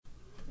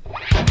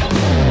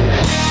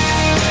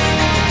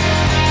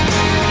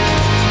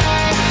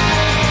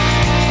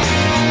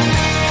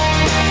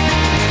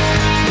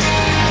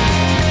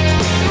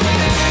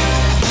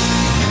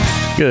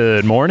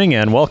Good morning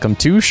and welcome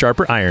to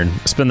Sharper Iron.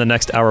 Spend the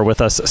next hour with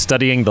us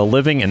studying the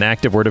living and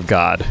active Word of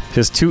God,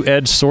 His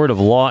two-edged sword of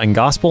law and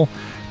gospel,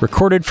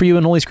 recorded for you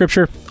in Holy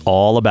Scripture,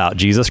 all about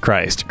Jesus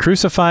Christ,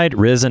 crucified,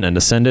 risen, and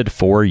ascended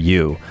for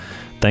you.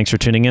 Thanks for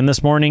tuning in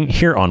this morning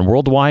here on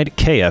Worldwide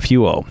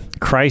KFUO.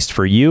 Christ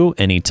for you,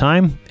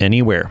 anytime,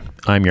 anywhere.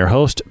 I'm your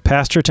host,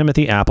 Pastor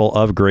Timothy Apple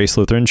of Grace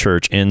Lutheran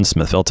Church in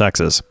Smithville,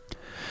 Texas.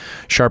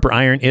 Sharper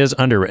Iron is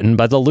underwritten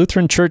by the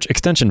Lutheran Church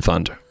Extension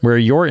Fund, where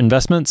your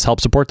investments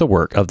help support the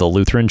work of the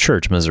Lutheran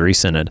Church Missouri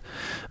Synod.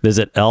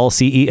 Visit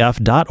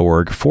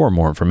lcef.org for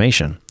more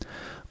information.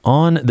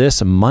 On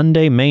this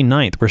Monday, May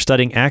 9th, we're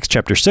studying Acts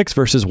chapter 6,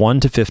 verses 1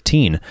 to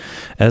 15.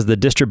 As the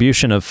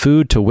distribution of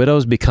food to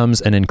widows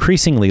becomes an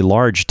increasingly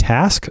large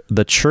task,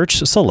 the church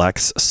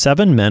selects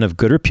 7 men of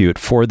good repute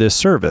for this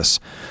service,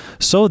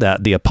 so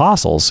that the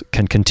apostles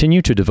can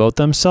continue to devote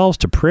themselves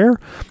to prayer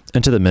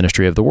and to the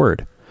ministry of the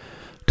word.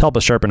 To help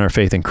us sharpen our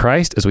faith in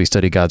Christ as we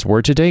study God's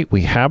Word today,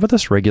 we have with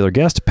us regular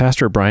guest,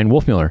 Pastor Brian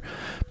Wolfmueller.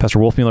 Pastor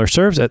Wolfmueller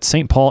serves at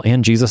St. Paul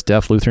and Jesus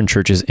Deaf Lutheran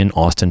Churches in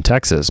Austin,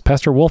 Texas.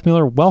 Pastor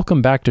Wolfmueller,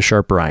 welcome back to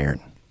Sharper Iron.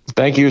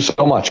 Thank you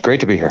so much. Great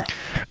to be here.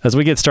 As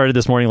we get started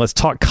this morning, let's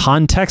talk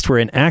context. We're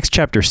in Acts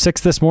chapter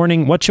 6 this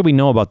morning. What should we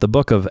know about the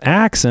book of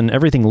Acts and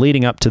everything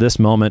leading up to this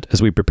moment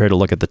as we prepare to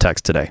look at the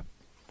text today?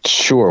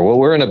 Sure. Well,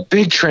 we're in a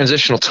big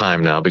transitional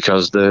time now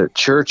because the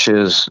church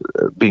is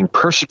being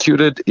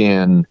persecuted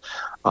in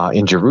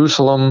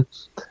Jerusalem,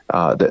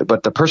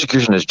 but the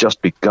persecution has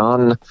just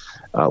begun.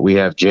 We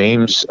have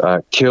James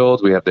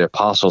killed. We have the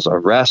apostles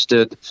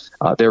arrested.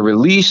 They're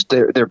released.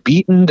 They're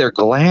beaten. They're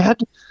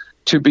glad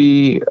to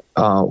be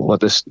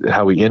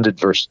how we ended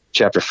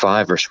chapter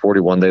 5, verse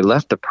 41. They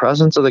left the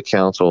presence of the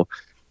council,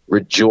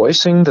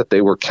 rejoicing that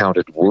they were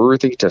counted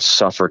worthy to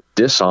suffer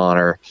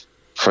dishonor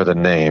for the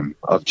name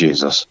of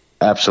Jesus.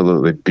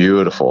 Absolutely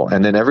beautiful.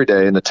 And then every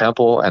day in the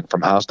temple and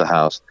from house to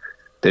house,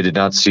 they did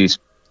not cease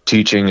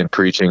teaching and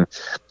preaching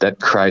that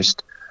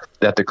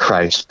the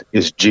Christ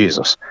is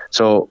Jesus.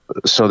 So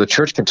the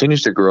church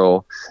continues to grow.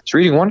 I was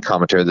reading one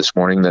commentary this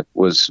morning that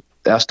was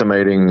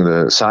estimating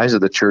the size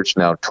of the church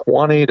now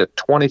 20 to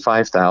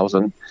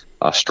 25,000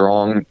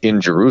 strong in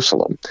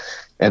Jerusalem.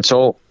 And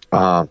so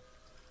the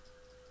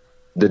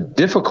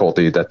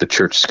difficulty that the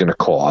church is going to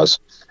cause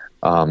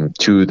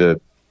to the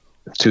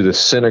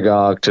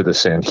synagogue, to the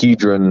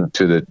Sanhedrin,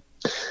 to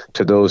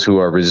those who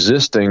are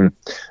resisting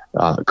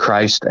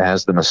Christ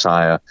as the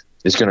Messiah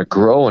is going to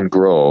grow and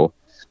grow,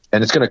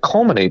 and it's going to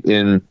culminate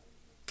in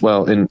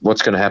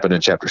what's going to happen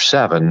in chapter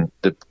 7,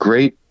 the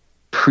great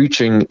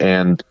preaching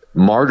and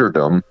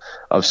martyrdom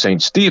of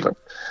St. Stephen,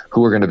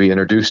 who we're going to be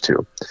introduced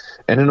to.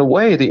 And in a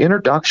way, the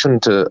introduction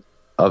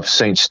of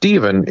St.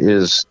 Stephen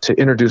is to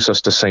introduce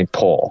us to St.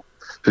 Paul,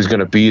 who's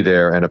going to be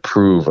there and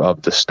approve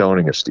of the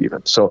stoning of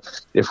Stephen. So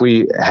if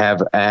we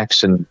have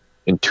Acts in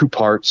 2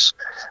 parts,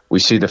 we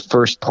see the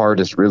first part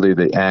is really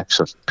the Acts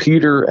of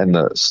Peter, and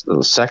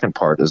the second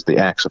part is the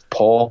Acts of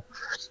Paul,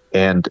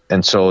 and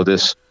so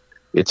it's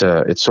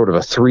sort of a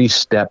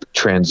 3-step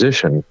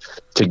transition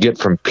to get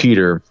from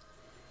Peter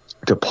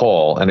to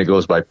Paul, and it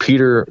goes by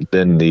Peter,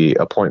 then the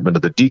appointment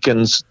of the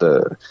deacons.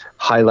 The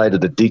highlight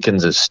of the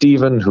deacons is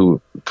Stephen,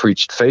 who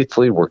preached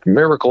faithfully, worked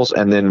miracles,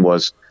 and then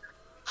was,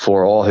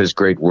 for all his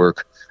great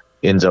work,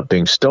 ends up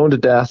being stoned to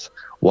death,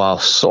 while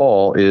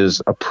Saul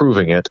is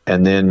approving it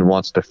and then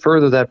wants to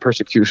further that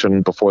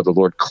persecution before the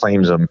Lord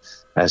claims him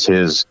as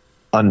his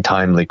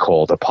untimely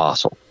called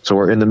apostle. So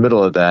we're in the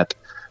middle of that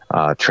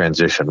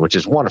transition, which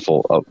is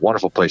wonderful, a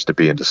wonderful place to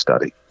be and to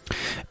study.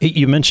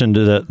 You mentioned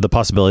the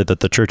possibility that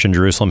the church in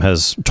Jerusalem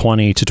has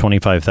 20 to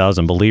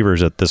 25,000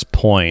 believers at this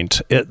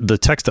point. The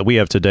text that we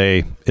have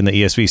today in the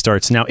ESV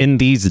starts, now in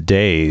these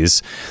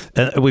days.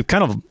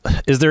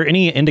 Is there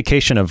any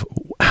indication of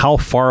how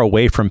far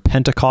away from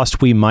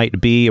Pentecost we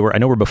might be? Or I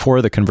know we're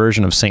before the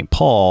conversion of St.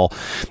 Paul.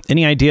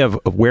 Any idea of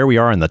where we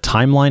are in the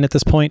timeline at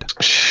this point?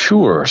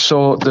 Sure.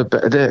 So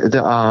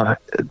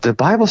the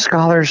Bible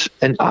scholars,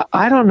 and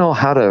I don't know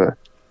how to,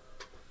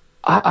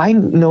 I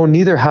know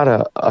neither how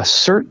to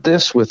assert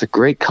this with a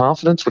great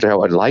confidence, which I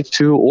would like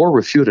to, or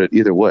refute it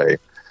either way.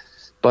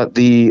 But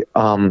the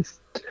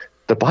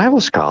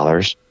Bible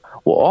scholars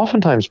will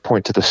oftentimes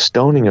point to the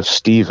stoning of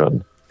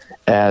Stephen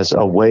as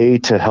a way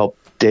to help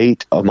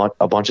date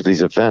a bunch of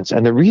these events.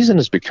 And the reason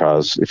is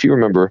because, if you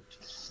remember,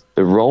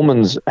 the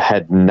Romans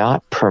had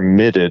not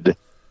permitted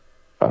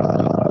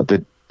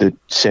the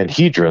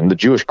Sanhedrin, the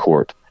Jewish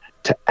court,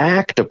 to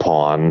act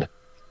upon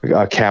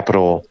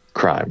capital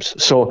crimes.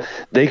 So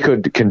they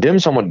could condemn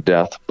someone to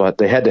death, but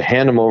they had to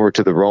hand them over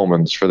to the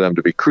Romans for them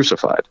to be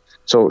crucified.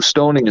 So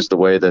stoning is the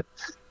way that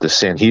the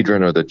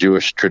Sanhedrin or the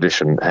Jewish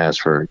tradition has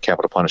for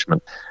capital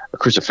punishment. A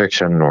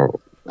crucifixion,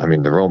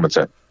 the Romans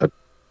had a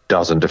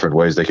dozen different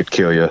ways they could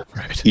kill you.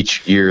 Right.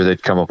 Each year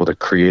they'd come up with a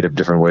creative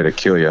different way to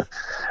kill you.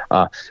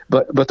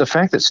 But the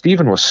fact that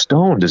Stephen was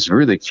stoned is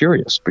really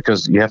curious,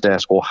 because you have to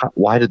ask, well,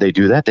 why did they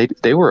do that?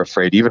 They were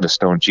afraid even to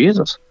stone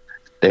Jesus.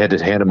 They had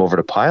to hand him over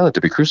to Pilate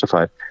to be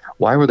crucified.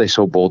 Why were they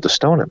so bold to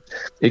stone him?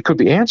 It could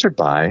be answered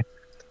by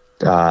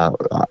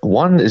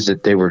One is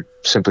that they were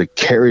simply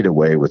carried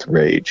away with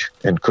rage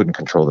and couldn't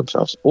control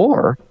themselves.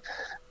 Or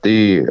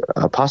the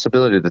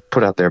possibility that's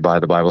put out there by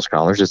the Bible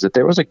scholars is that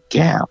there was a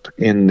gap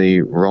in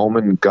the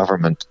Roman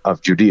government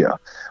of Judea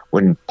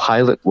when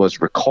Pilate was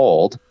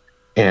recalled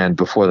and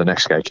before the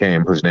next guy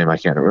came, whose name I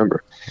can't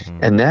remember. Mm-hmm.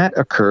 And that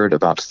occurred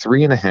about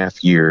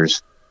 3.5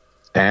 years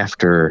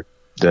after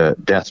the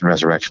death and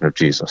resurrection of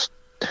Jesus.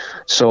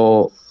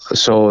 So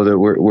that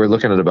we're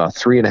looking at about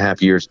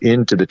 3.5 years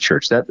into the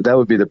church. That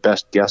would be the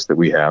best guess that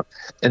we have.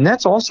 And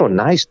that's also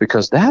nice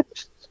because that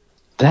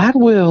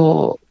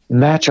will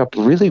match up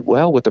really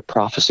well with the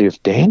prophecy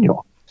of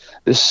Daniel.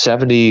 This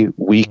 70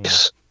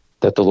 weeks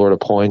that the Lord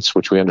appoints,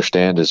 which we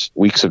understand is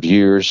weeks of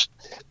years,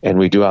 and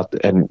we do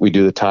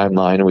the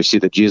timeline, and we see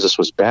that Jesus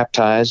was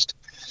baptized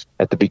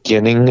at the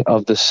beginning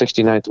of the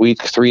 69th week.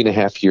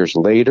 3.5 years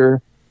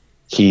later,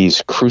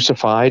 he's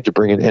crucified to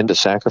bring an end to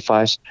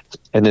sacrifice.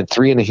 And then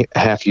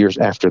 3.5 years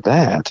after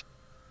that,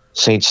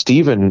 St.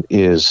 Stephen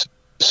is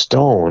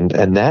stoned,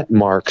 and that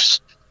marks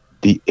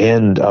the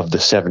end of the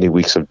 70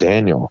 weeks of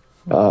Daniel.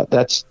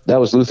 That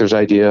was Luther's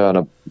idea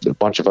and a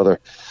bunch of other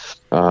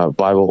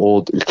Bible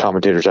old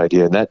commentators'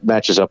 idea, and that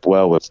matches up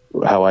well with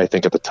how I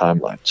think of the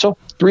timeline. So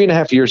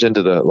 3.5 years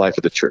into the life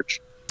of the church.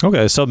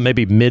 Okay, so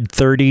maybe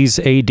mid-30s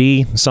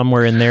AD,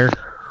 somewhere in there.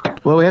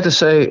 Well, we have to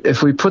say,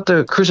 if we put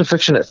the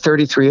crucifixion at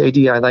 33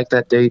 AD, I like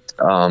that date.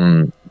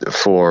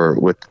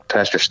 With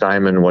Pastor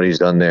Steinman, what he's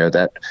done there,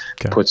 that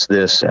puts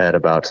this at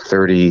about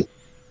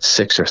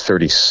 36 or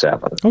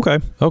 37.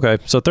 Okay.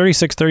 So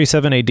 36,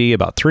 37 AD,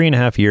 about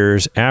 3.5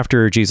 years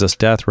after Jesus'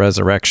 death,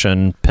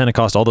 resurrection,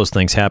 Pentecost, all those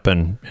things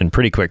happen in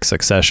pretty quick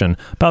succession.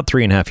 About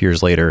 3.5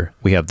 years later,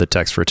 we have the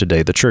text for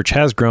today. The church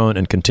has grown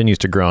and continues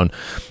to grow.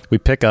 We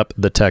pick up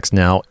the text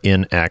now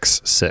in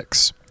Acts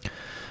 6.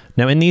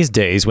 Now, in these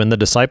days, when the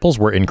disciples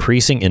were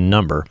increasing in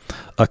number,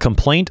 a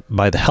complaint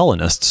by the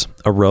Hellenists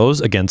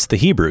arose against the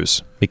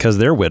Hebrews because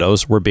their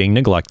widows were being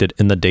neglected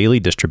in the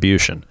daily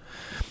distribution.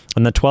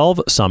 And the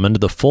 12 summoned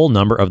the full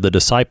number of the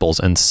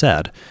disciples and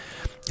said,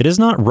 "It is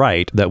not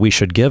right that we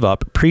should give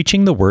up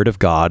preaching the word of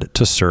God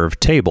to serve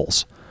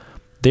tables.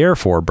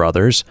 Therefore,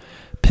 brothers,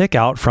 pick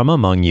out from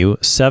among you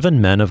 7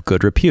 men of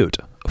good repute,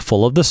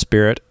 full of the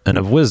Spirit and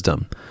of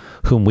wisdom,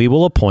 whom we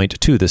will appoint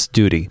to this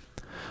duty.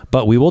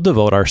 But we will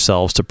devote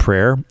ourselves to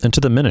prayer and to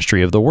the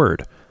ministry of the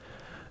word."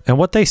 And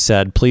what they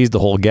said pleased the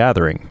whole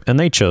gathering, and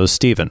they chose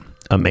Stephen,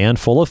 a man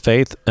full of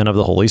faith and of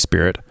the Holy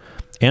Spirit,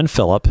 and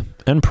Philip,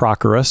 and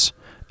Prochorus,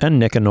 and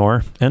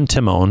Nicanor, and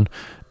Timon,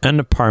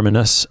 and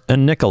Parmenas,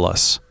 and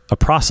Nicholas, a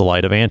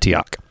proselyte of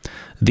Antioch.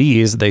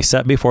 These they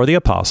set before the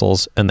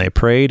apostles, and they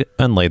prayed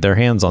and laid their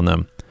hands on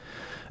them.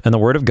 And the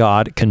word of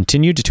God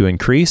continued to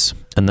increase,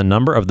 and the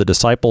number of the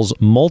disciples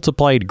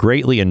multiplied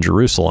greatly in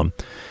Jerusalem,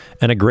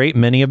 and a great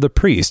many of the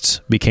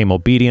priests became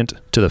obedient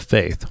to the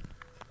faith.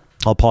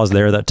 I'll pause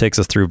there. That takes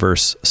us through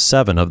verse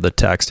 7 of the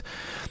text.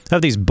 I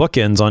have these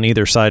bookends on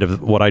either side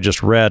of what I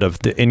just read of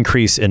the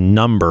increase in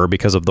number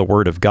because of the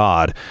word of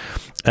God.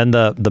 And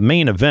the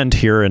main event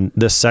here in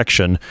this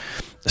section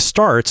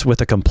starts with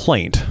a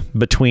complaint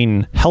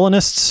between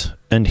Hellenists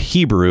and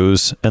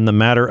Hebrews and the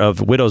matter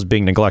of widows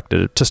being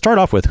neglected. To start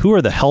off with, who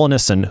are the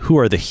Hellenists and who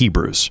are the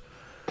Hebrews?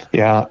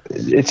 Yeah,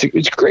 it's a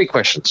great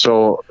question.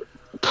 So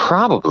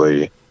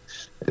probably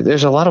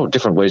there's a lot of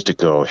different ways to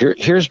go.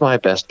 Here's my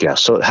best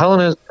guess. So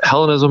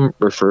Hellenism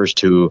refers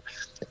to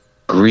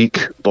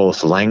Greek,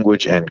 both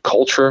language and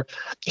culture.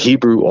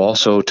 Hebrew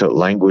also to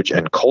language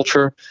and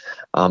culture.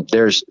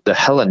 There's the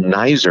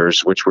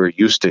Hellenizers, which we're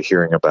used to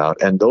hearing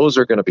about, and those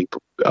are going to be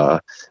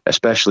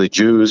especially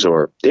Jews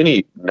or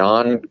any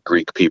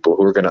non-Greek people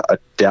who are going to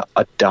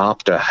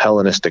adopt a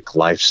Hellenistic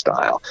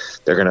lifestyle.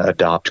 They're going to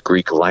adopt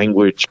Greek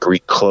language,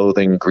 Greek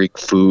clothing, Greek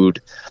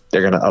food.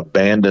 They're going to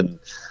abandon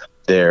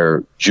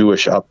their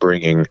Jewish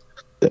upbringing,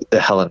 the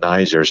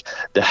Hellenizers.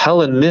 The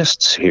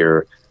Hellenists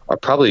here are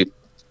probably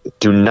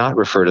do not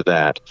refer to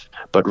that,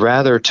 but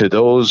rather to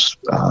those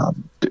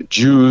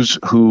Jews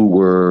who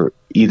were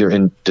either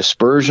in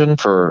dispersion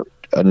for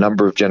a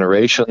number of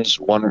generations,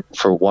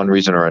 for one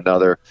reason or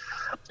another,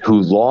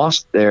 who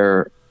lost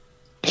their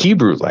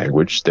Hebrew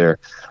language, their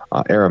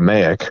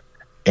Aramaic,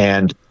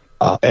 and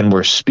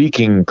were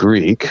speaking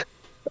Greek,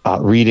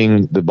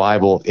 reading the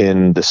Bible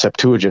in the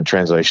Septuagint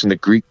translation, the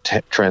Greek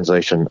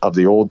translation of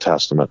the Old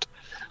Testament,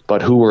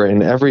 but who were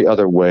in every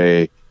other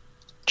way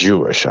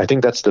Jewish. I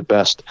think that's the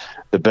best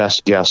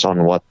guess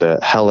on what the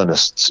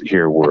Hellenists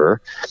here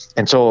were.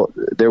 And so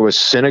there was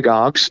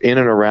synagogues in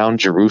and around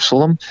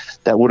Jerusalem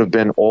that would have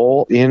been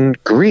all in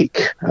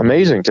Greek.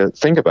 Amazing to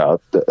think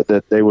about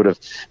that they would have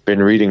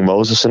been reading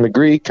Moses in the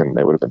Greek, and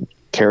they would have been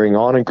carrying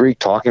on in Greek,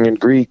 talking in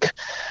Greek.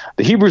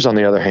 The Hebrews, on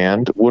the other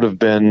hand, would have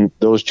been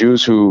those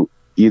Jews who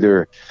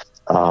either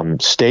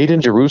stayed in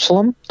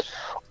Jerusalem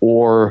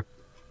or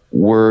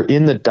were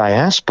in the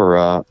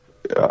diaspora,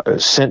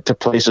 sent to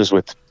places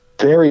with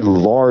very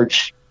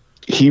large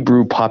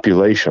Hebrew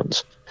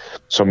populations.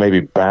 So maybe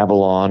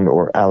Babylon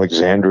or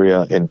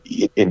Alexandria in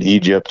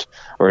Egypt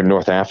or in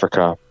North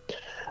Africa,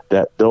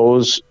 that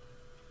those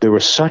there were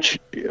such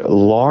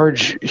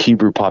large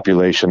Hebrew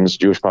populations,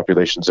 Jewish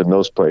populations in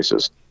those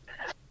places,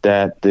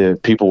 that the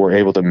people were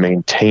able to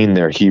maintain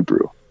their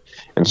Hebrew.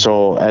 And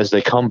so as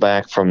they come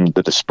back from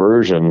the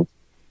dispersion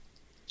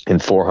in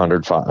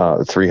 400,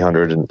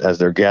 300, and as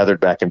they're gathered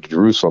back into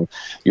Jerusalem,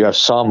 you have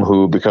some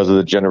who, because of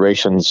the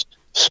generations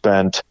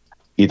spent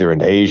either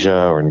in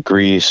Asia or in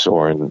Greece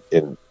or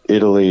in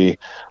Italy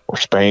or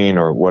Spain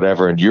or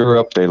whatever, in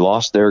Europe, they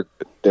lost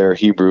their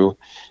Hebrew,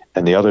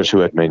 and the others who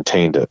had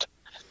maintained it,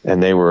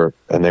 and they were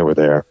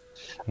there.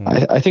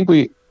 I think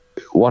we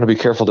want to be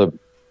careful to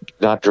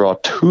not draw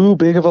too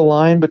big of a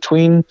line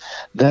between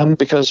them,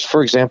 because,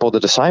 for example, the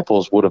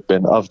disciples would have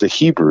been of the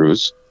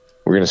Hebrews.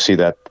 We're going to see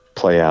that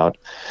play out,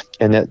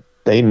 and that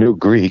they knew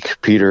Greek.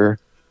 Peter,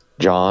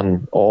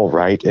 John, all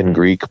write in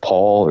Greek.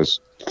 Paul is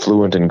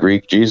fluent in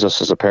Greek.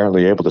 Jesus is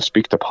apparently able to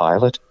speak to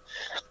Pilate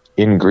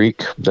in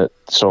Greek.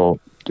 So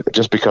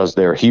just because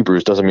they're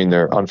Hebrews doesn't mean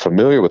they're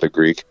unfamiliar with the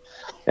Greek.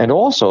 And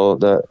also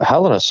the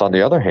Hellenists, on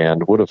the other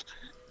hand, would have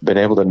been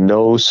able to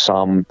know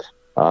some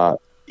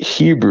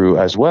Hebrew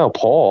as well.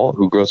 Paul,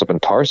 who grows up in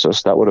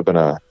Tarsus, that would have been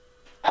a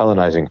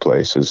Hellenizing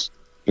place, is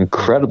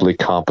incredibly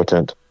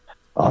competent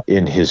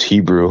in his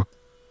Hebrew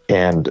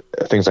and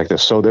things like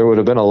this. So there would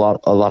have been a lot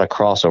of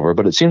crossover.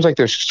 But it seems like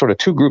there's sort of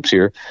two groups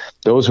here: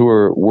 those who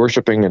are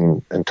worshiping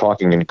and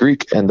talking in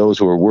Greek, and those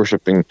who are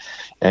worshiping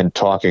and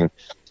talking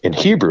in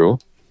Hebrew.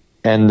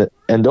 And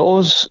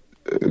those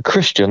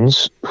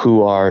Christians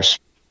who are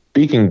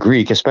speaking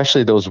Greek,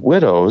 especially those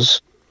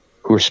widows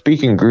who are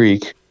speaking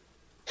Greek,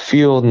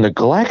 feel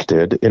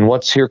neglected in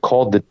what's here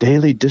called the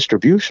daily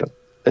distribution.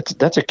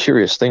 That's a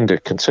curious thing to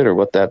consider,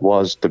 what that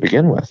was to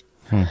begin with.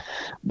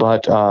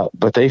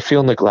 But they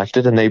feel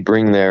neglected, and they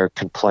bring their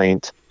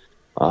complaint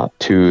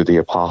to the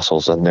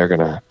apostles, and they're going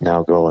to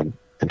now go and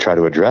try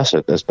to address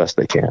it as best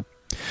they can.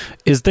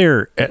 Is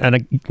there,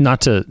 and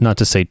not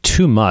to say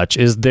too much,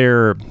 is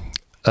there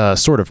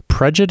sort of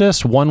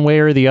prejudice one way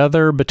or the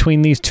other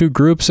between these two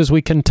groups, as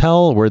we can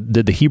tell? Or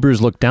did the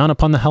Hebrews look down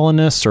upon the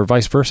Hellenists, or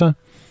vice versa?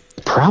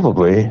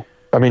 Probably.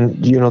 I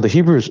mean, the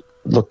Hebrews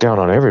look down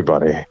on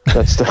everybody.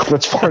 That's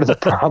part of the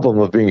problem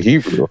of being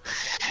Hebrew.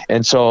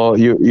 And so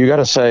you got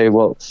to say,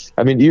 well,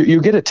 I mean,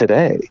 you get it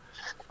today.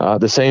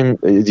 The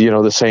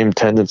same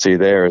tendency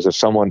there is if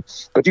someone,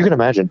 but you can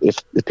imagine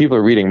if people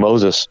are reading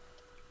Moses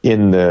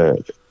in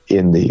the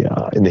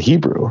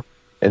Hebrew,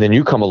 and then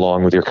you come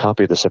along with your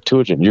copy of the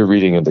Septuagint, you're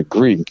reading in the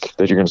Greek,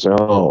 that you're going to say,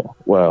 oh,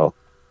 well,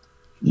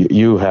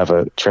 you have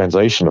a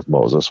translation of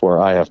Moses where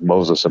I have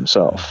Moses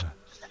himself,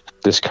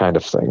 this kind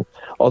of thing.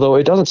 Although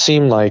it doesn't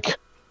seem like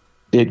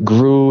it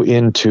grew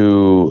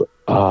into,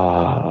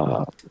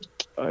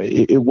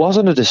 it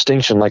wasn't a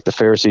distinction like the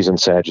Pharisees and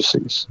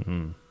Sadducees.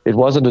 Mm-hmm. It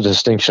wasn't a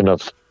distinction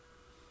of,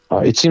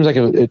 it seems like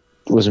it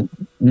was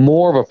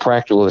more of a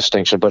practical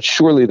distinction, but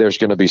surely there's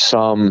going to be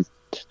some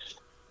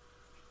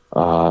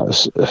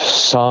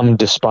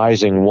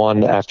despising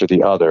one after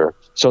the other.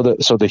 So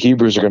the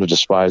Hebrews are going to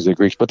despise the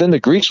Greeks, but then the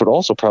Greeks would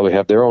also probably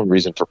have their own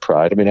reason for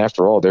pride. I mean,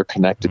 after all, they're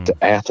connected to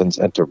Athens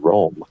and to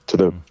Rome, to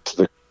the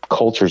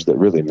cultures that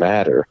really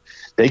matter.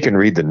 They can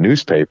read the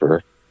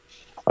newspaper.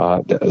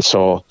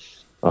 So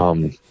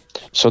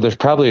there's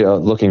probably a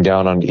looking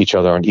down on each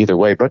other on either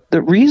way. But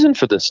the reason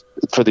for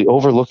the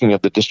overlooking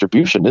of the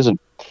distribution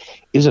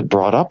isn't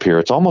brought up here.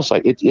 It's almost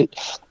like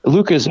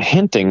Luke is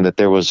hinting that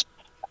there was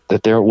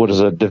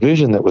a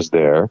division that was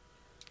there.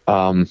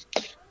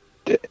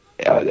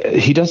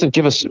 He doesn't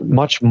give us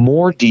much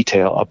more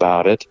detail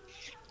about it,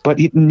 but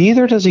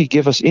neither does he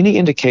give us any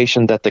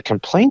indication that the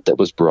complaint that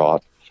was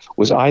brought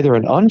was either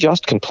an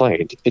unjust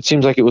complaint. It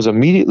seems like it was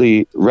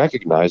immediately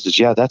recognized as,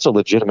 yeah, that's a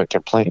legitimate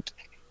complaint,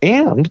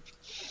 and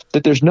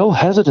that there's no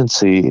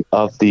hesitancy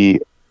of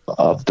the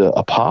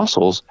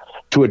apostles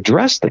to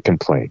address the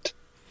complaint.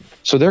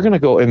 So they're going to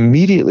go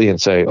immediately and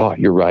say, oh,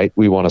 you're right,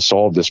 we want to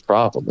solve this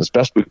problem as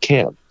best we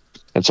can.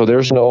 And so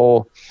there's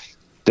no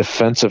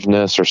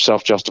defensiveness or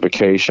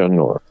self-justification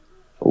or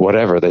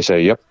whatever. They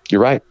say, yep,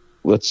 you're right.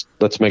 Let's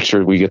make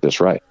sure we get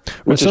this right,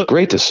 which is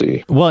great to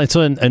see. Well, and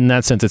so in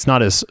that sense, it's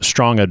not as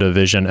strong a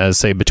division as,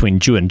 say, between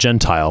Jew and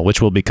Gentile,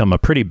 which will become a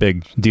pretty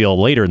big deal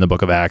later in the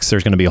book of Acts.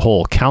 There's going to be a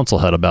whole council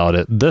head about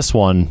it. This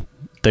one,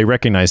 they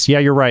recognize, yeah,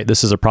 you're right,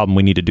 this is a problem,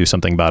 we need to do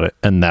something about it,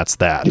 and that's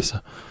that. So.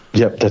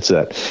 Yep, that's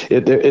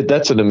that.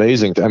 That's an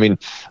amazing thing. I mean,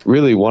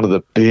 really one of the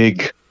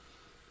big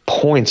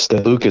points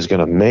that Luke is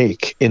going to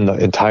make in the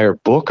entire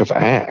book of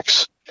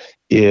Acts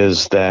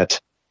is that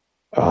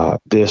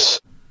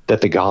that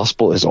the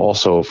gospel is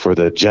also for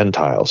the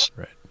Gentiles.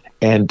 Right.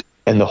 And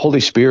the Holy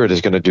Spirit is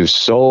going to do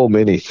so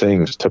many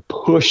things to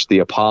push the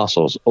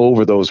apostles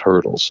over those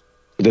hurdles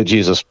that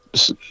Jesus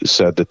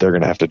said that they're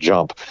going to have to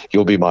jump.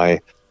 You'll be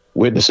my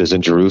witnesses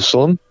in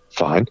Jerusalem,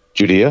 fine.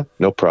 Judea,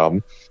 no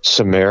problem.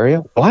 Samaria,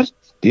 what?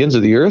 The ends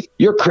of the earth?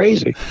 You're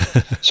crazy.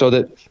 so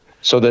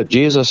that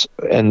Jesus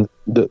and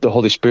the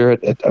Holy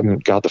Spirit,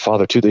 God the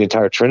Father too, the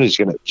entire Trinity is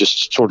going to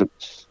just sort of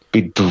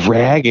be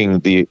dragging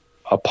the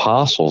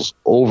apostles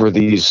over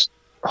these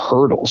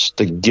hurdles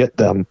to get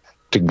them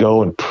to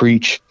go and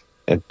preach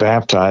and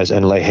baptize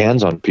and lay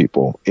hands on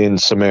people in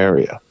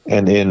Samaria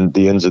and in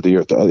the ends of the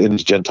earth, in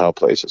Gentile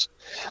places.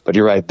 But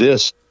you're right.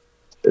 This,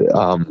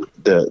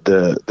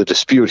 the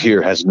dispute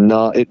here has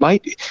not. It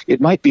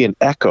might be an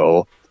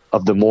echo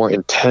of the more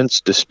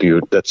intense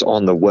dispute that's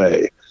on the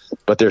way,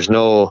 but there's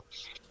no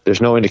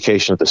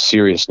indication of the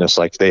seriousness,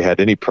 like they had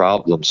any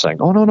problem saying,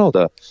 oh, no,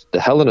 the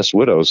Hellenist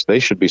widows, they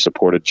should be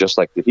supported just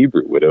like the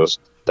Hebrew widows.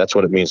 That's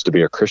what it means to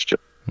be a Christian.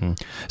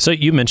 So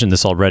you mentioned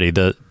this already.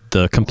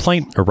 The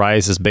complaint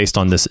arises based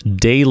on this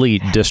daily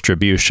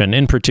distribution,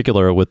 in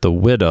particular with the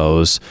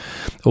widows.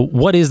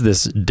 What is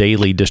this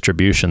daily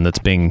distribution that's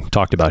being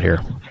talked about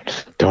here?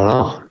 Don't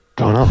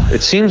know.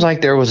 It seems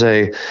like there was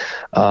in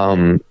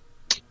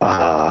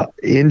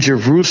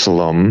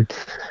Jerusalem,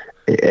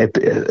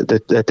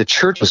 that the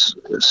church was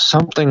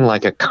something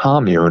like a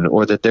commune,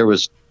 or that there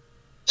was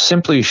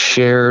simply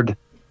shared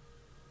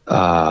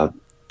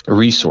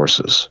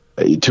resources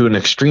to an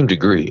extreme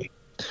degree.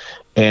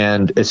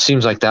 And it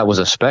seems like that was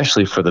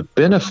especially for the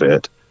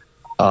benefit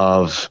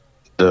of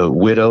the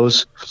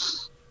widows,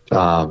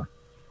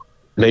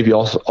 maybe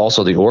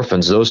also the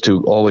orphans. Those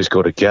two always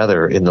go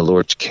together in the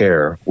Lord's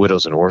care,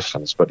 widows and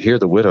orphans. But here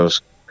the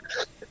widows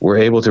were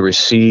able to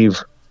receive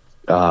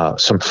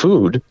some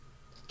food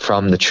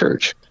from the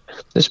church.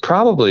 This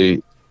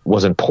probably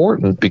was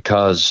important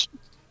because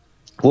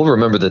we'll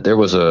remember that there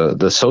was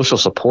the social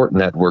support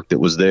network that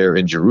was there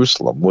in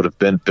Jerusalem would have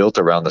been built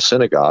around the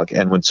synagogue.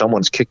 And when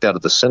someone's kicked out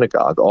of the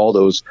synagogue, all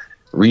those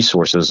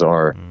resources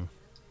are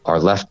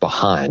left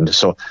behind.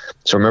 So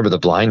remember the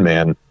blind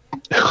man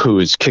who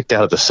is kicked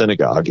out of the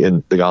synagogue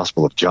in the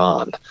Gospel of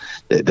John,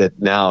 that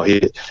now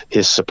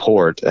his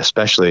support,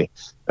 especially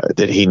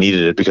that he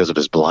needed it because of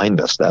his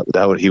blindness,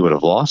 he would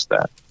have lost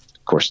that.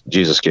 Of course,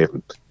 Jesus gave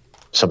him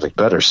something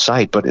better,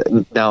 sight, but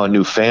now a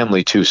new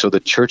family too. So the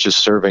church is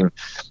serving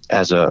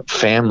as a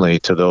family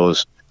to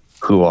those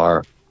who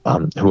are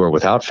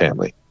without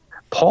family.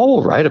 Paul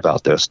will write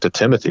about this to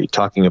Timothy,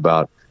 talking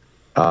about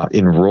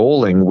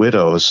enrolling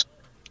widows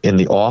in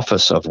the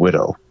office of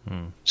widow,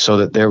 so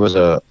that there was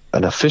an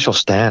official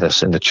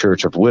status in the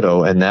church of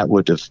widow, and that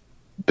would have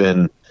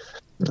been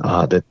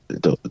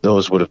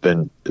those would have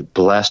been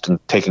blessed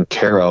and taken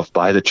care of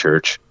by the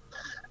church,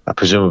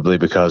 presumably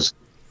because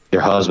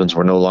their husbands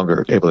were no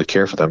longer able to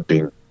care for them,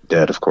 being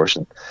dead, of course,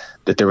 and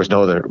that there was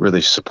no other really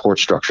support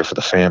structure for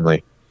the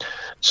family.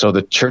 So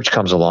the church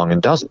comes along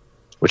and does it,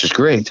 which is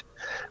great.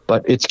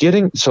 But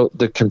so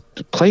the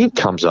complaint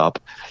comes up,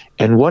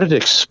 and what it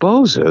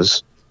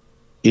exposes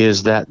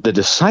is that the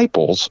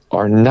disciples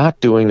are not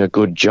doing a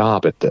good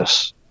job at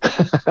this.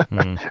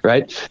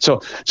 Right?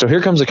 So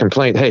here comes a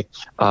complaint. Hey,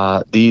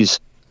 these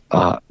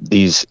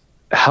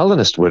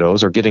Hellenist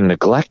widows are getting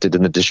neglected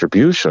in the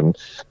distribution.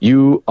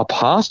 You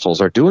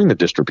apostles are doing the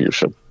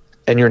distribution,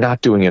 and you're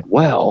not doing it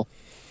well.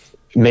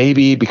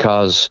 Maybe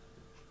because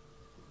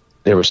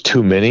there was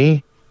too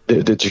many,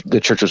 the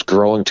church was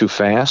growing too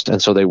fast,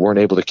 and so they weren't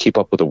able to keep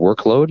up with the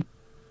workload.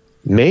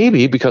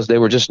 Maybe because they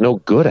were just no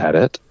good at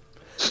it,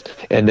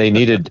 and they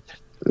needed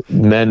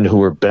men who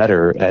were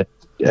better at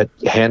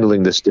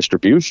handling this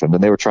distribution,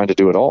 and they were trying to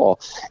do it all.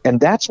 And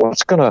that's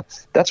what's gonna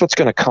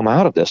come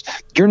out of this.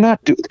 You're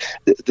not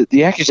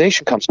the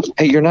accusation comes,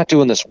 hey, you're not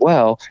doing this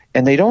well,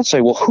 and they don't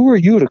say, well, who are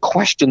you to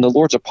question the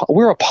Lord's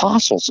we're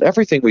apostles,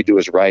 everything we do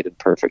is right and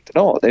perfect.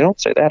 No, they don't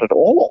say that at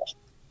all.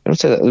 They don't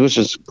say that. It was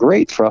just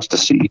great for us to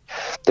see.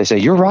 They say,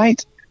 you're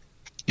right,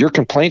 your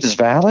complaint is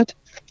valid,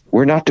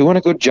 we're not doing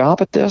a good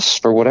job at this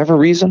for whatever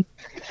reason,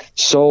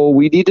 so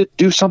we need to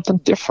do something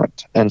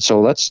different. And so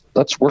let's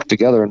work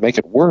together and make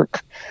it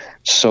work,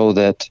 so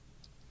that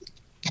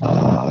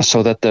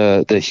so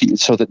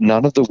that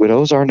none of the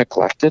widows are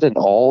neglected and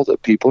all the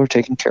people are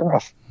taken care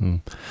of.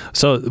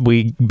 So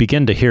we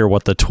begin to hear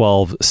what the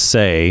 12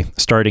 say,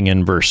 starting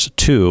in verse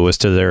 2, as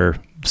to their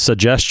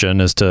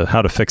suggestion as to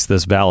how to fix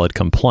this valid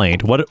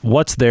complaint.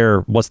 What's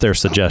their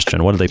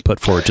suggestion? What do they put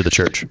forward to the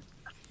church?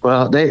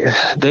 Well,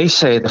 they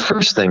say the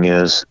first thing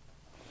is,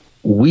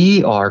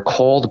 we are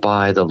called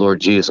by the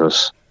Lord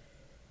Jesus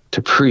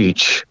to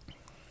preach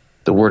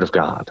the Word of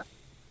God.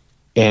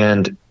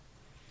 And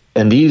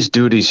these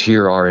duties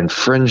here are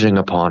infringing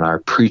upon our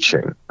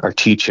preaching, our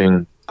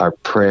teaching, our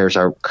prayers,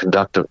 our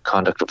conduct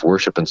of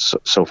worship, and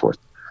so forth.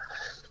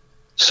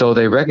 So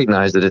they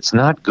recognize that it's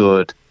not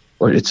good,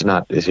 or it's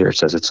not, here it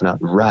says it's not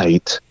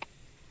right,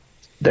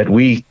 that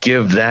we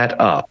give that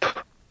up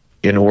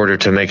in order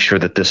to make sure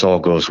that this all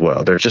goes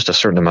well. There's just a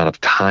certain amount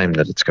of time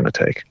that it's going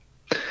to take.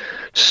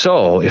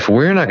 So if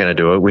we're not going to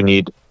do it, we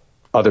need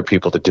other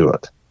people to do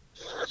it.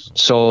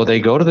 So they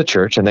go to the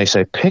church and they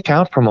say, pick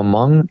out from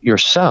among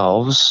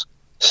yourselves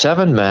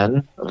 7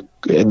 men,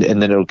 and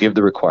then it'll give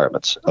the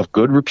requirements of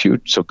good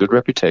repute, so good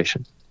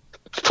reputation,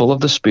 full of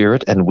the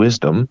Spirit and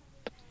wisdom,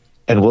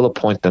 and we'll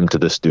appoint them to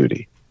this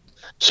duty.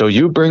 So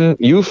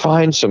you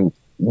find some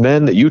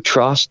men that you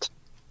trust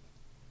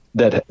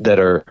that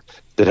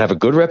have a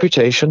good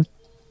reputation,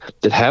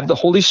 that have the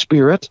Holy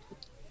Spirit.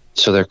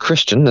 So they're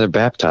Christian, they're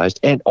baptized,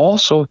 and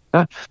also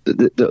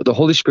the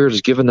Holy Spirit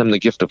has given them the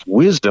gift of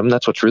wisdom.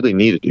 That's what's really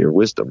needed here,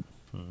 wisdom.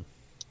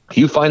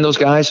 You find those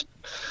guys,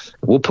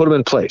 we'll put them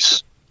in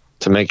place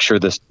to make sure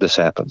this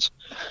happens.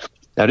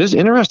 Now, it is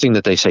interesting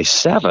that they say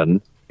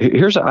 7. I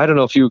don't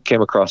know if you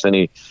came across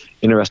any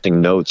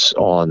interesting notes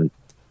on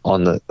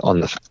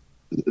the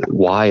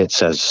why it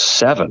says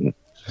 7.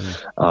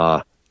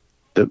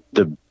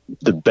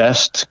 The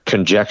best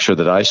conjecture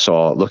that I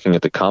saw looking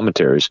at the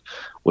commentaries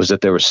was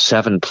that there were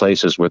 7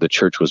 places where the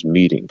church was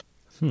meeting.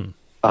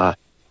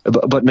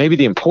 But maybe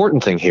the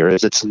important thing here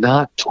is it's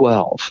not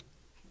 12.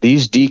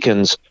 These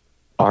deacons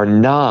are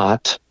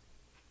not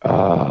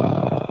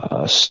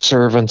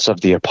servants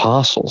of the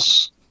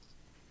apostles,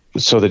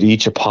 so that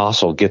each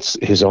apostle gets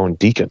his own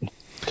deacon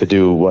to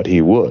do what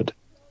he would.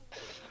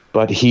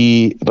 But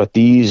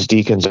these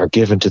deacons are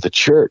given to the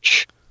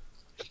church.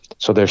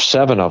 So there's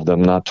 7 of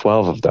them, not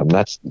 12 of them.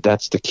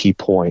 That's the key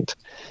point.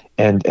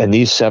 And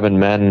these 7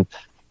 men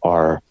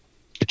are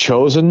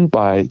chosen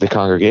by the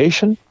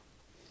congregation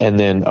and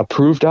then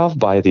approved of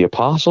by the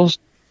apostles,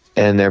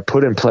 and they're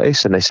put in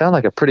place, and they sound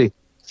like a pretty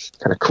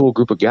kind of cool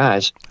group of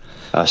guys.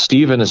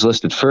 Stephen is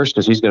listed first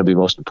because he's going to be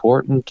most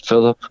important.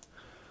 Philip,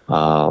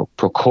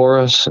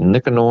 Prochorus, and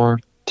Nicanor,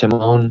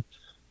 Timon,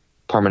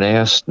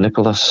 Parmenas,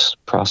 Nicholas,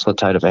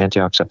 proselyte of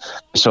Antioch.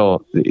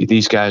 So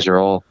these guys are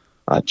all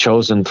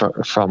chosen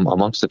from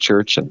amongst the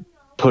church and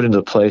put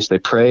into place. They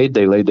prayed,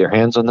 they laid their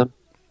hands on them,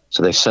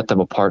 so they set them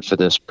apart for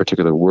this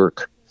particular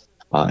work.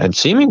 And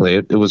seemingly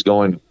it was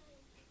going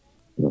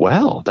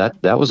well.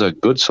 That was a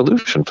good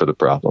solution for the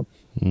problem.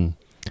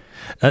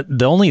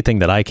 The only thing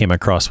that I came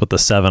across with the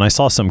 7, I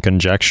saw some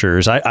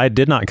conjectures. I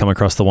did not come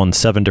across the one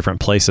 7 different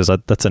places.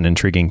 That's an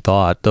intriguing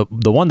thought.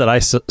 The one that I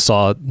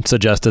saw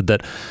suggested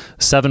that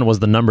 7 was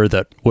the number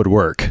that would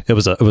work. It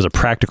was a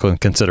practical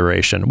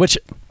consideration, which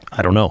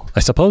I don't know. I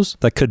suppose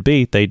that could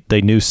be.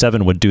 They knew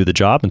 7 would do the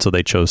job, and so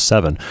they chose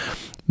 7.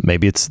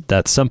 Maybe it's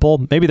that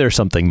simple. Maybe there's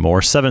something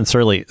more. 7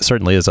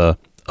 certainly is a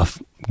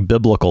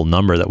biblical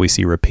number that we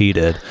see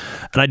repeated.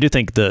 And I do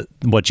think that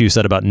what you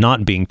said about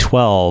not being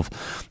 12,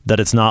 that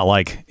it's not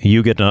like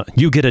you get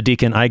a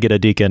deacon, I get a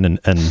deacon,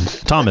 and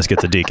Thomas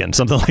gets a deacon,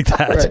 something like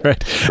that,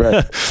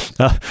 right?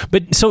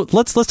 But so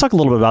let's talk a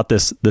little bit about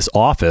this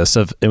office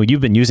of, and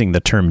you've been using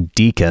the term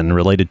deacon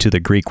related to the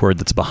Greek word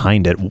that's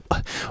behind it.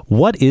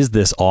 What is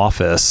this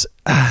office,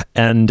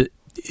 and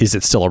is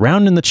it still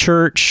around in the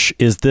church?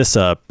 Is this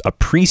a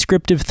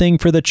prescriptive thing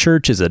for the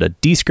church? Is it a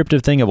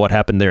descriptive thing of what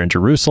happened there in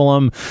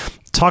Jerusalem?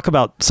 Talk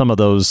about some of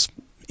those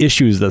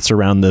issues that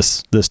surround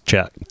this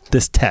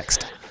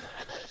text.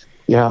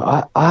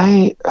 Yeah,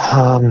 I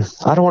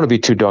don't want to be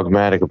too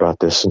dogmatic about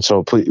this, and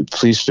so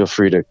please feel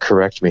free to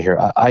correct me here.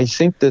 I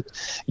think that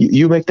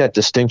you make that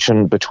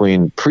distinction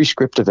between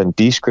prescriptive and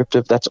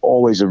descriptive. That's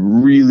always a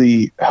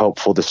really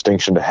helpful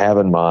distinction to have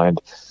in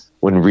mind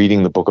when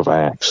reading the book of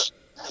Acts.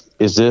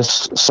 Is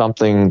this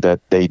something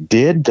that they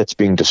did that's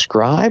being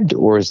described,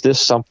 or is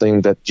this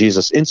something that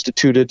Jesus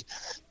instituted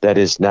that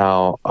is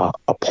now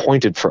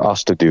appointed for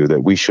us to do,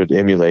 that we should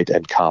emulate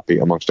and copy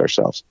amongst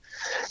ourselves?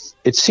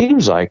 It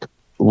seems like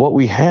what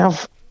we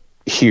have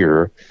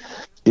here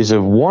is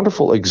a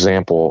wonderful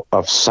example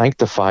of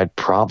sanctified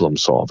problem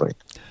solving.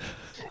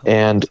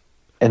 And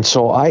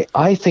so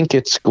I think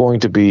it's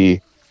going to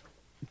be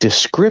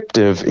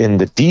descriptive in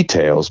the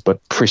details, but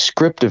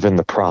prescriptive in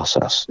the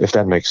process, if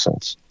that makes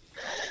sense.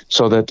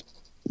 So that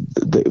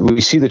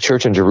we see the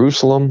church in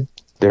Jerusalem,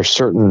 there's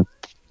certain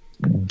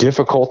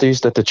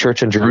difficulties that the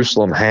church in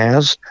Jerusalem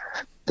has,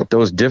 that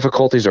those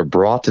difficulties are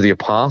brought to the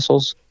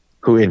apostles,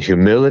 who in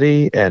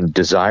humility and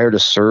desire to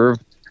serve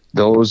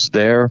those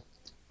there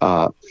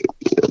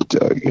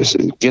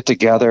get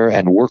together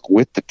and work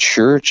with the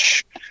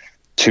church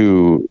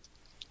to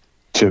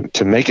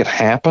make it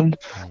happen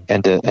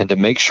and to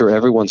make sure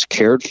everyone's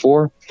cared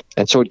for.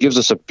 And so it gives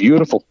us a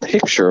beautiful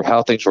picture of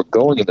how things were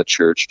going in the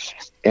church,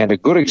 and a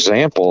good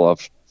example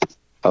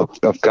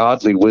of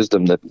godly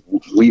wisdom that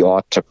we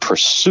ought to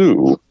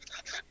pursue.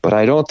 But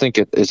I don't think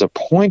it is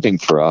appointing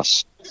for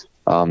us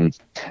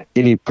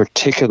any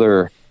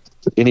particular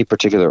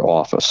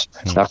office.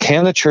 Now,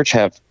 can the church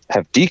have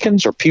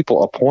deacons or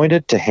people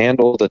appointed to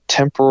handle the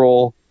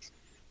temporal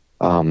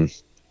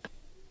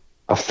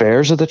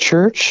affairs of the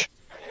church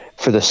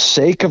for the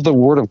sake of the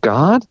Word of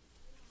God?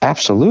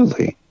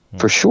 Absolutely,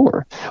 for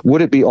sure.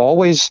 Would it be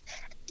always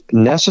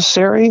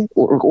necessary,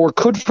 or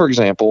could, for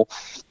example,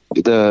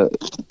 the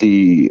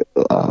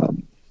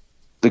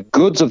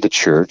goods of the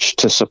church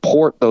to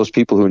support those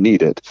people who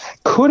need it,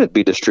 could it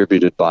be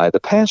distributed by the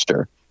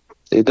pastor?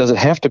 Does it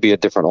have to be a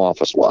different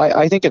office? Well,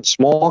 I think in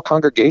small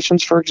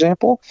congregations, for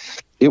example,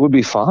 it would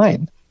be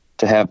fine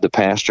to have the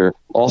pastor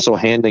also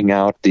handing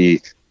out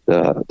the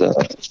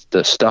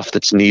stuff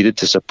that's needed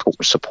to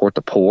support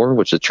the poor,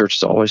 which the church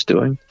is always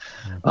doing.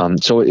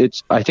 So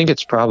I think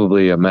it's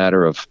probably a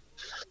matter of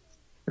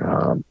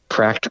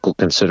practical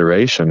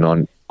consideration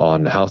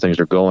on how things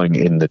are going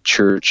in the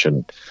church,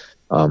 and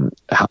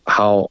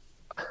how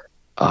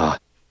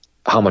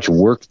much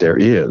work there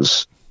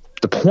is.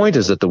 The point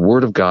is that the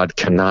Word of God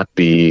cannot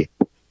be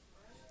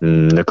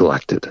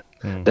neglected.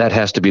 That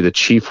has to be the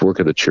chief work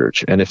of the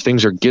church. And if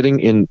things are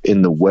getting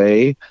in the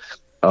way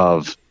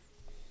of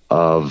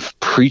of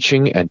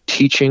preaching and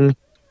teaching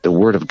the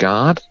Word of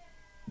God,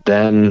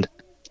 then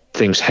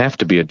things have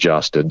to be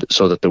adjusted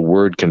so that the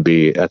Word can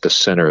be at the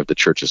center of the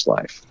church's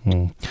life.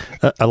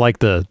 I like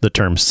the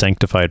term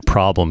sanctified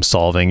problem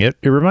solving. It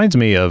reminds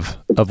me of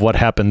what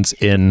happens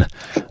in,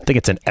 I think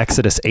it's in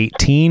Exodus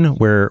 18,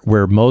 where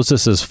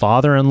Moses'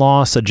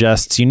 father-in-law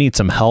suggests you need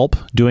some help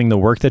doing the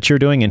work that you're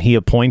doing, and he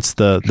appoints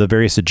the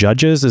various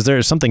judges. Is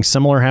there something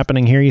similar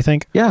happening here, you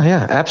think?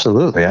 Yeah,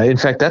 absolutely. In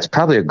fact, that's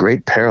probably a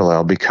great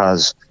parallel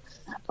because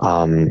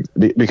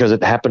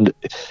it happened.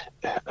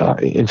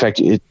 In fact,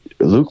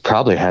 Luke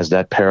probably has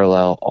that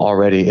parallel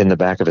already in the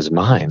back of his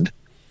mind,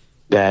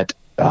 that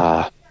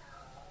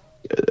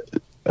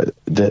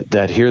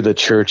that here the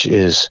church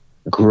is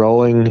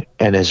growing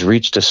and has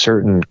reached a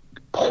certain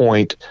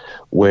point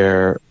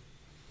where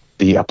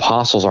the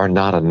apostles are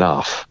not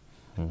enough.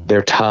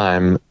 Their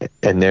time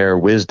and their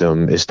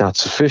wisdom is not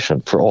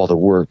sufficient for all the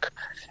work.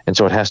 And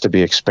so it has to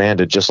be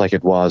expanded, just like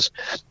it was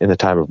in the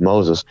time of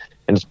Moses.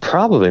 And it's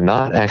probably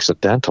not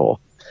accidental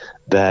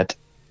that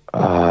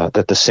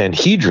the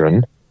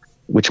Sanhedrin,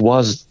 which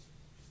was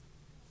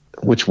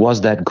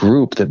that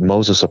group that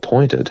Moses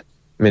appointed.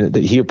 I mean,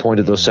 he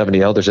appointed those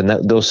 70 elders, and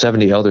those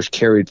 70 elders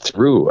carried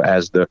through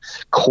as the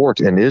court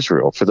in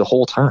Israel for the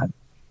whole time.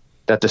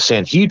 That the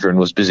Sanhedrin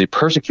was busy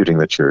persecuting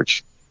the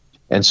church.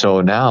 And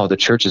so now the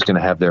church is going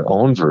to have their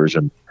own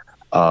version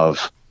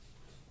of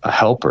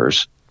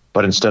helpers,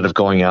 but instead of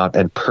going out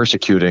and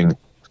persecuting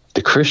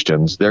the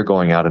Christians, they're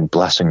going out and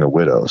blessing the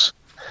widows.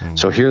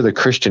 So here the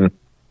Christian,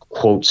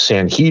 quote,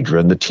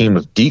 Sanhedrin, the team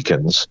of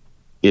deacons,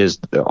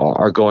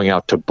 are going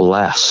out to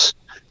bless,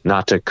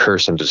 not to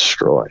curse and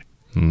destroy.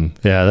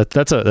 Yeah,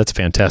 that's a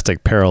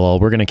fantastic parallel.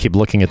 We're going to keep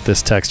looking at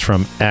this text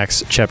from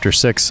Acts chapter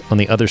 6 on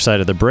the other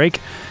side of the break.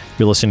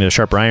 You're listening to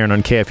Sharper Iron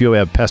on KFUO. We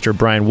have Pastor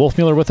Brian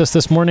Wolfmueller with us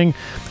this morning.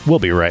 We'll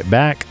be right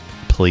back.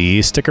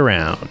 Please stick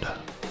around.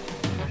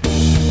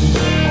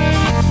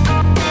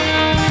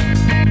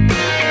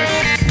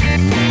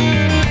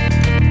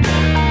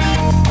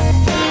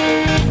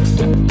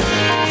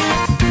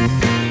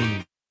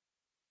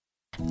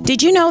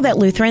 Did you know that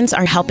Lutherans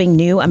are helping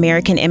new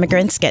American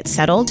immigrants get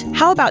settled?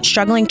 How about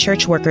struggling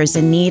church workers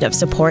in need of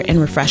support and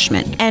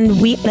refreshment?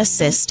 And we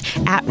assist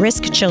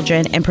at-risk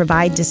children and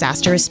provide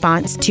disaster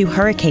response to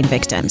hurricane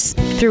victims.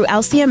 Through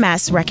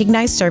LCMS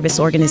recognized service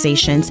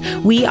organizations,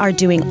 we are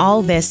doing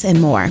all this and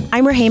more.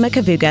 I'm Rahema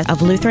Kavuga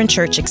of Lutheran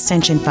Church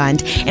Extension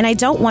Fund, and I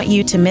don't want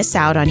you to miss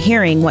out on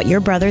hearing what your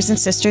brothers and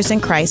sisters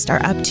in Christ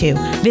are up to.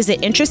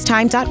 Visit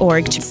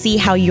interesttime.org to see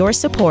how your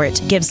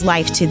support gives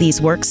life to these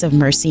works of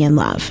mercy and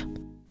love.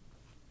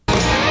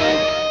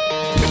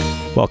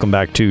 Welcome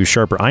back to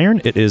Sharper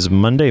Iron. It is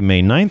Monday,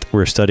 May 9th.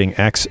 We're studying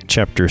Acts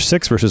chapter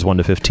 6, verses 1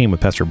 to 15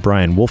 with Pastor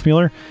Brian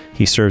Wolfmueller.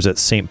 He serves at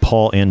St.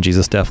 Paul and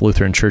Jesus Deaf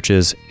Lutheran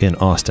Churches in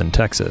Austin,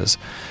 Texas.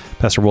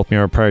 Pastor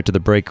Wolfmueller, prior to the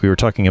break, we were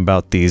talking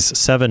about these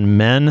 7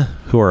 men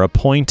who are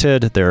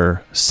appointed.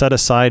 They're set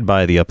aside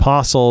by the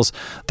apostles.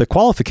 The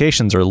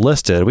qualifications are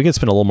listed. We could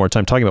spend a little more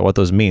time talking about what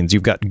those means.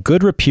 You've got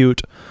good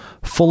repute,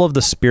 full of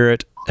the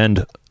Spirit,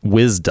 and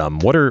wisdom.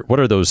 What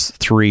are those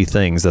 3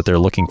 things that they're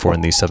looking for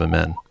in these 7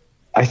 men?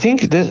 I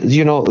think that,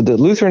 the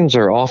Lutherans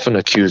are often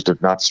accused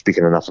of not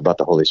speaking enough about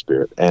the Holy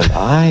Spirit. And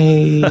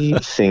I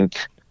think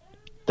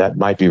that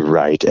might be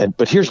right.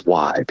 But here's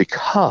why.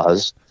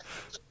 Because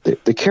the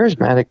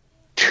charismatic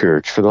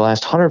church for the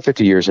last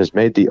 150 years has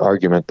made the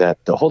argument that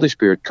the Holy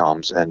Spirit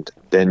comes and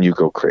then you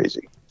go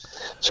crazy.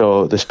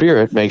 So the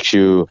Spirit makes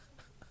you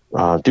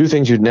do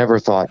things you never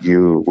thought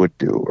you would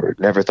do, or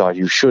never thought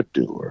you should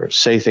do, or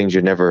say things you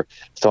never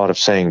thought of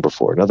saying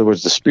before. In other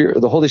words,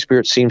 the Holy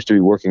Spirit seems to be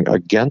working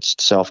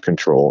against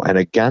self-control and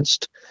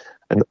against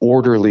an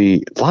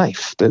orderly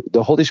life.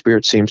 The Holy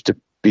Spirit seems to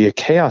be a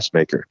chaos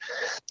maker.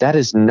 That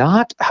is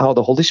not how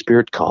the Holy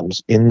Spirit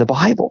comes in the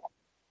Bible.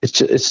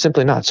 It's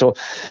simply not. So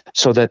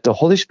that the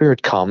Holy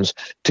Spirit comes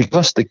to give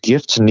us the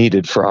gifts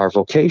needed for our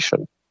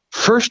vocation.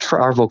 First, for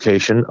our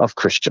vocation of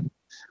Christian,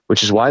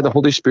 which is why the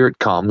Holy Spirit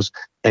comes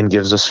and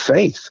gives us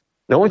faith.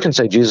 No one can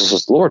say Jesus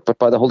is Lord, but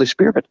by the Holy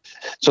Spirit.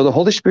 So the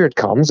Holy Spirit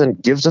comes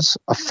and gives us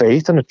a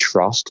faith and a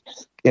trust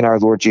in our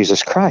Lord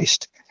Jesus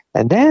Christ.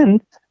 And then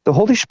the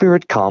Holy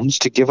Spirit comes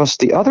to give us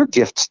the other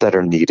gifts that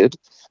are needed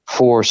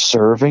for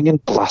serving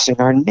and blessing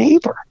our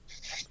neighbor.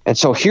 And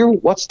so here,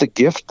 what's the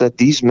gift that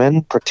these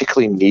men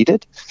particularly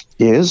needed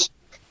is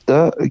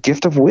the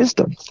gift of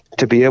wisdom,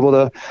 to be able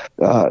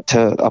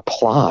to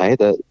apply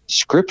the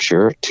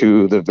Scripture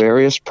to the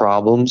various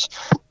problems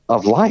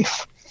of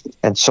life.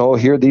 And so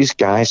here these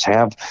guys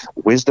have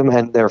wisdom,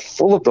 and they're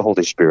full of the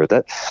Holy Spirit.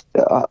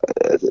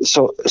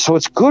 So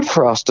it's good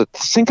for us to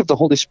think of the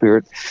Holy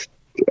Spirit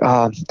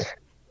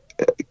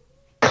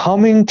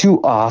coming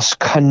to us,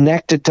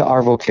 connected to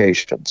our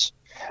vocations.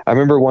 I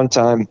remember one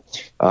time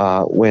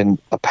when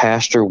a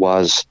pastor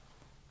was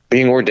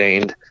being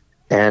ordained,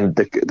 and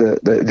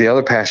the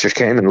other pastors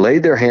came and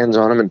laid their hands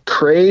on him and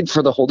prayed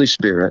for the Holy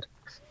Spirit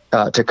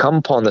to come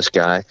upon this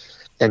guy.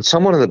 And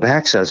someone in the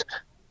back says,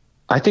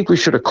 I think we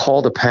should have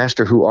called a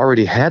pastor who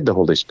already had the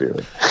Holy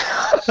Spirit.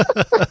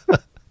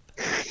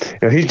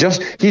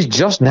 he's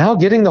just now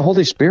getting the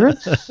Holy Spirit.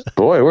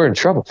 Boy, we're in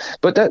trouble.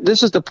 But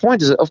this is the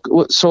point.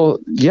 So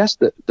yes,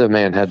 the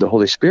man had the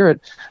Holy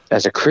Spirit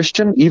as a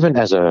Christian, even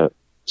as a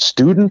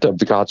student of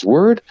God's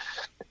Word.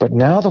 But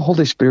now the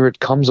Holy Spirit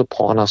comes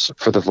upon us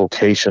for the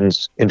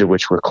vocations into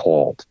which we're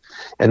called.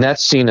 And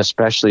that's seen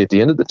especially at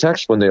the end of the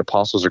text when the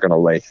apostles are going to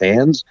lay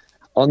hands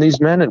on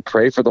these men and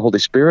pray for the Holy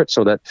Spirit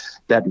so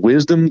that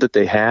wisdom that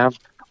they have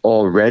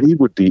already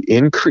would be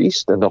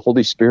increased and the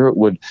Holy Spirit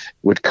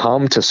would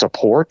come to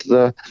support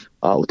the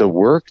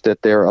work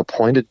that they're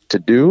appointed to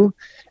do.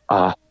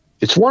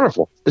 It's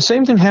wonderful. The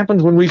same thing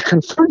happens when we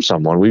confirm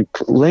someone. We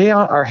lay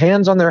out our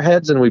hands on their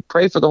heads and we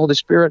pray for the Holy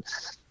Spirit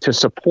to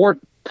support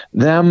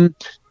them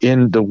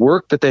in the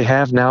work that they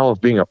have now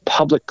of being a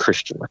public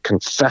Christian, a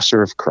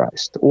confessor of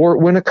Christ. Or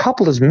when a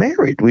couple is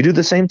married, we do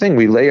the same thing.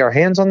 We lay our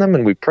hands on them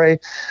and we pray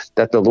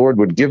that the Lord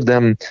would give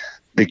them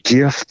the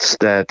gifts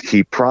that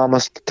he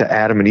promised to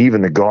Adam and Eve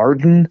in the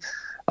garden,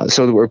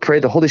 so that we pray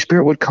the Holy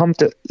Spirit would come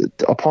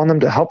upon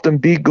them to help them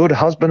be good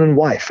husband and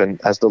wife,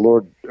 and as the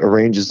Lord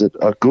arranges it,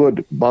 a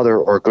good mother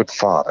or a good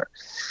father.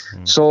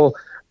 So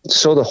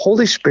the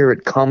Holy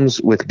Spirit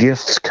comes with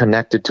gifts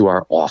connected to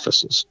our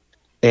offices.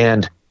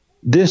 And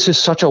this is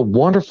such a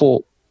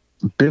wonderful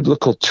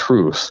biblical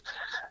truth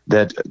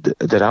that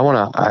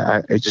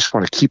I just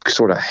want to keep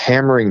sort of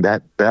hammering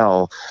that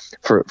bell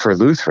for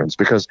Lutherans,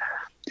 because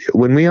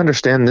when we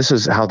understand this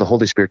is how the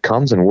Holy Spirit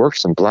comes and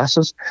works and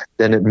blesses,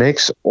 then it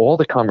makes all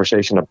the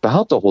conversation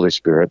about the Holy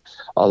Spirit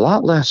a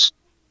lot less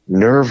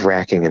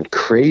nerve-wracking and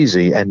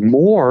crazy and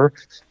more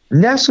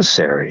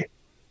necessary.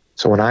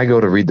 So when I go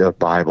to read the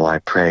Bible, I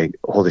pray,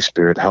 Holy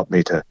Spirit, help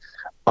me to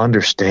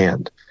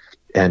understand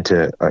and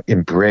to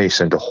embrace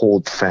and to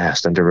hold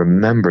fast and to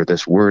remember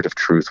this word of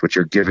truth, which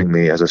you're giving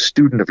me as a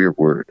student of your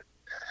word.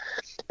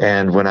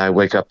 And when I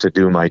wake up to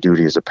do my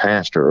duty as a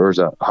pastor or as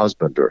a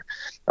husband or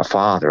a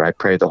father, I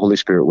pray the Holy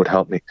Spirit would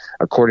help me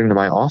according to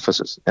my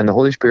offices. And the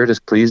Holy Spirit is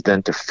pleased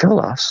then to fill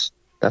us.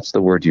 That's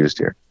the word used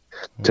here,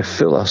 to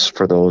fill us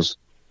for those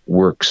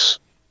works.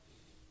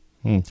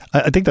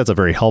 I think that's a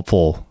very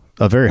helpful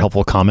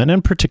comment,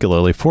 and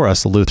particularly for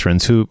us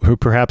Lutherans who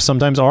perhaps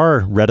sometimes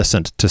are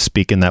reticent to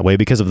speak in that way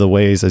because of the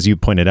ways, as you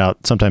pointed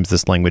out, sometimes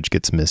this language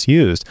gets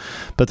misused.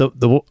 But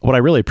what I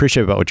really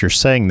appreciate about what you're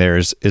saying there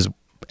is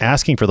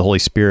asking for the Holy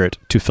Spirit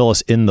to fill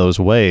us in those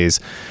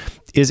ways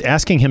is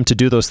asking him to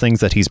do those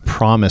things that he's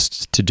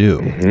promised to do,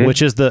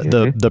 which is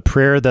the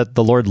prayer that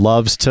the Lord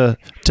loves to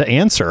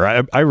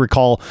answer. I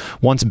recall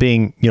once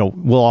being,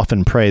 we'll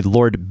often pray,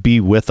 Lord, be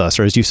with us,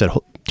 or as you said,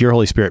 dear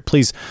Holy Spirit,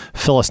 please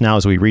fill us now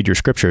as we read your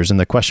scriptures. And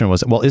the question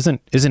was, well,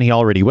 isn't he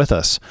already with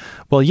us?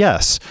 Well,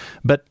 yes,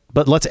 but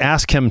let's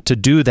ask him to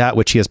do that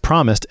which he has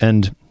promised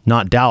and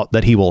not doubt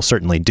that he will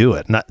certainly do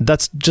it. And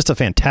that's just a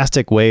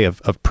fantastic way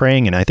of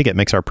praying. And I think it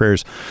makes our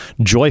prayers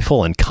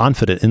joyful and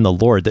confident in the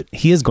Lord that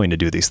he is going to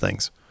do these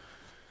things.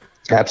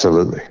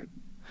 Absolutely.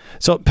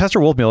 So, Pastor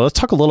Wolfmueller, let's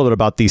talk a little bit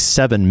about these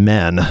 7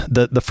 men.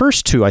 The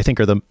first 2, I think,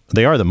 are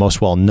the most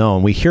well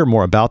known. We hear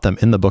more about them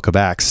in the book of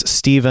Acts,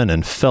 Stephen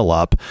and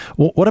Philip.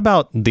 What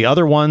about the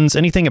other ones?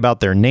 Anything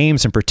about their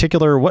names in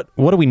particular? What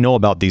do we know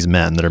about these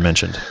men that are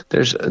mentioned?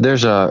 There's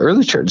a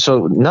early church.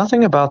 So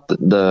nothing about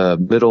the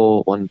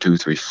middle 1, 2,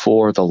 3,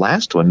 4. The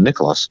last one,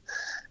 Nicholas,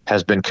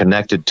 has been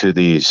connected to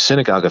the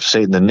synagogue of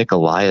Satan, the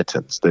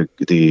Nicolaitans,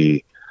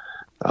 the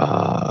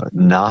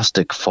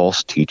Gnostic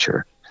false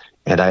teacher.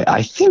 And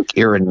I think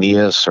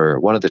Irenaeus, or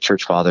one of the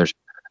church fathers,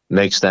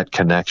 makes that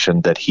connection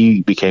that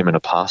he became an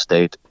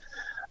apostate,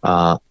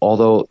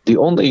 although the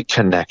only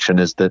connection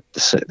is that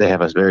they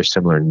have a very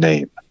similar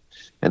name.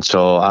 And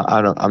so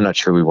I'm not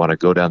sure we want to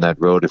go down that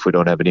road if we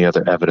don't have any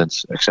other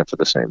evidence except for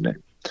the same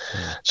name.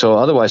 So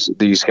otherwise,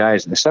 these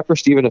guys, except for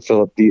Stephen and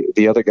Philip,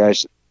 the other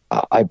guys,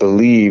 I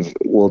believe,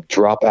 will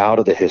drop out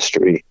of the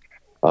history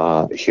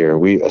here.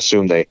 We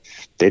assume they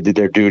did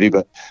their duty,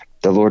 but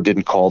the Lord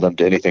didn't call them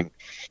to anything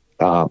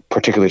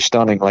particularly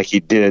stunning like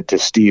he did to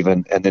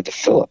Stephen and then to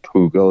Philip,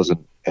 who goes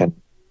and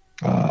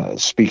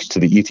speaks to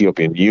the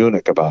Ethiopian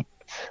eunuch about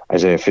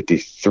Isaiah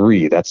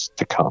 53. That's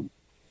to come.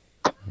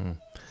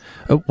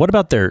 What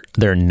about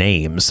their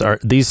names?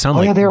 These sound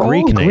like they're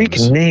Greek all names.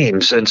 Greek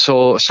names. And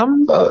so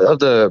some of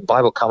the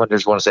Bible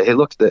commentators want to say, hey,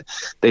 look,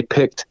 they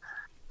picked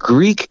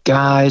Greek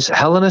guys,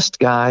 Hellenist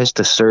guys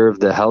to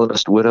serve the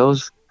Hellenist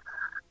widows.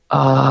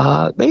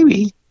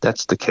 Maybe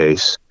that's the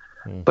case.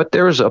 But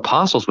there was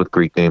apostles with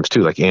Greek names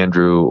too, like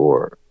Andrew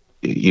or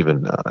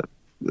even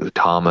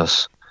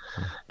Thomas.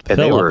 And Philip,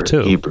 they were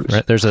too, Hebrews.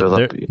 Right?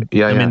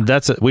 I mean,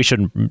 we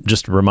should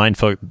just remind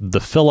folks, the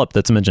Philip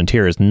that's mentioned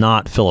here is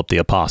not Philip the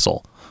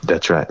Apostle.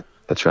 That's right.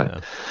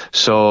 Yeah.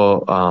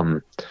 So,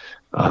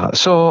 I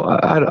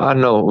don't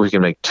know if we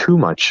can make too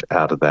much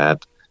out of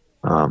that.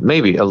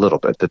 Maybe a little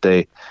bit that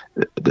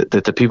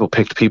the people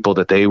picked people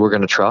that they were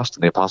going to trust,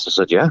 and the apostles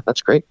said, "Yeah,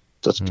 that's great.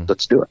 Let's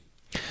do it."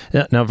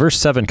 Yeah, now, verse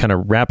 7 kind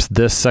of wraps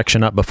this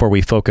section up before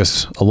we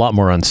focus a lot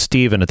more on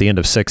Stephen at the end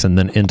of 6 and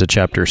then into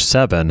chapter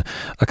 7.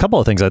 A couple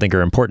of things I think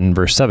are important in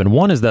verse 7.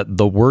 One is that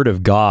the word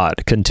of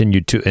God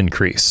continued to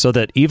increase, so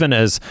that even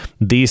as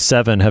these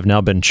 7 have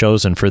now been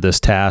chosen for this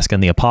task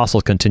and the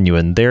apostles continue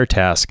in their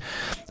task,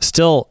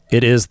 still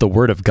it is the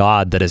word of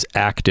God that is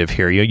active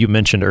here. You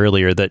mentioned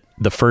earlier that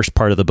the first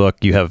part of the book,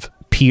 you have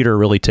Peter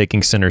really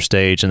taking center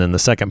stage, and then the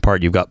second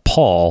part, you've got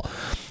Paul.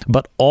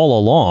 But all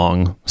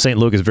along, St.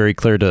 Luke is very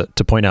clear to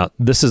point out,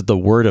 this is the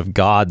word of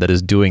God that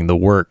is doing the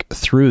work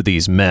through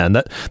these men.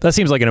 That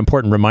seems like an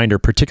important reminder,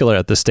 particularly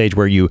at this stage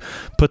where you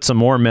put some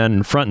more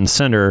men front and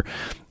center.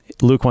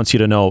 Luke wants you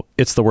to know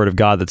it's the word of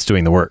God that's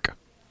doing the work.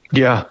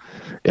 Yeah,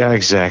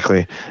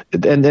 exactly.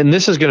 And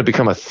this is going to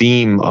become a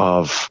theme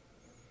of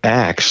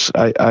Acts.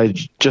 I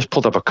just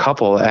pulled up a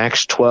couple.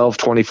 Acts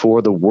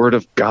 12:24, the word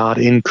of God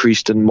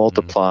increased and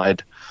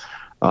multiplied.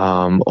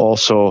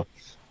 Also,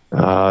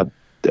 Acts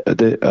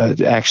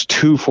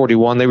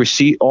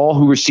 2:41, all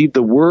who received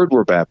the word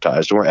were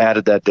baptized and were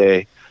added that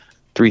day,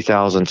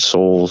 3,000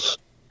 souls.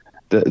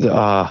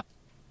 That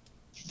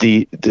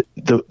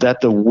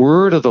the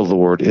word of the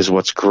Lord is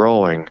what's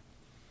growing.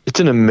 It's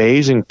an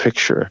amazing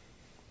picture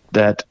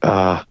that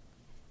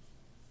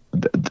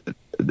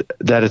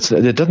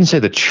it doesn't say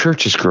the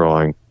church is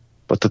growing,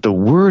 but that the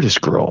word is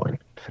growing.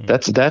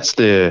 That's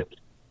the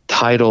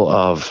title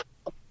of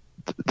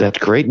that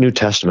great New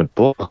Testament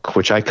book,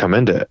 which I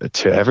commend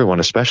to everyone,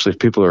 especially if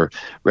people are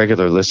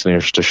regular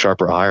listeners to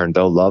Sharper Iron.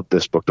 They'll love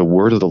this book, The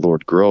Word of the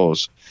Lord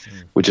Grows,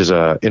 which is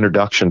an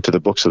introduction to the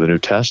books of the New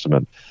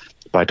Testament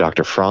by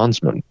Dr.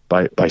 Franzmann,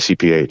 by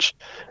CPH.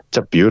 It's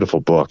a beautiful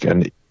book,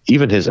 and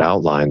even his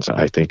outlines,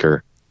 I think,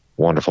 are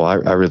wonderful. I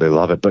really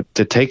love it. But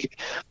to take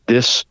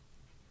this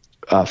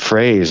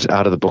phrase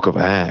out of the book of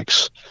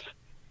Acts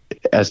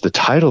as the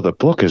title of the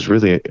book is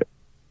really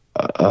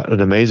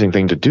an amazing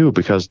thing to do,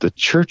 because the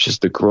church is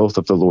the growth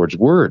of the Lord's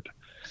word.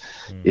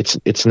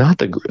 It's not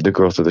the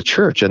growth of the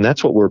church, and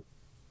that's what we're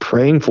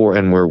praying for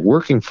and we're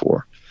working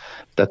for,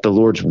 that the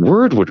Lord's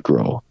word would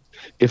grow.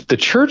 If the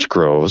church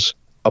grows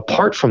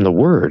apart from the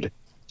word,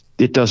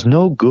 it does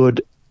no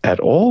good at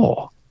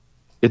all.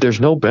 There's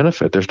no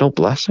benefit. There's no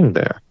blessing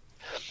there.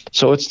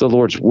 So it's the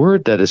Lord's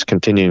word that is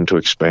continuing to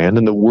expand,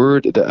 and the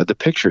word, the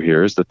picture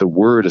here is that the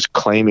word is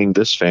claiming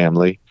this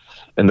family,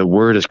 and the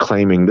word is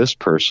claiming this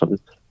person,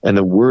 and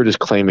the word is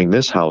claiming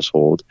this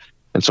household.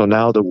 And so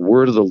now the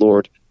word of the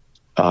Lord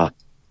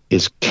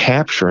is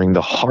capturing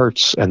the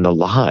hearts and the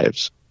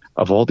lives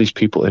of all these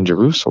people in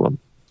Jerusalem.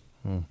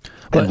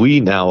 And we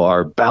now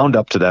are bound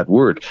up to that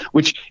word,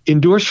 which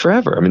endures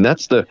forever. I mean,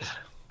 that's the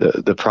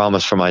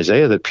promise from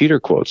Isaiah that Peter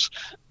quotes.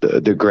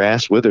 The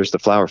grass withers, the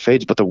flower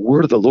fades, but the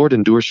word of the Lord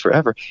endures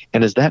forever.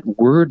 And as that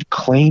word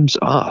claims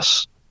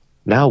us,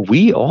 now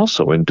we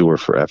also endure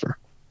forever.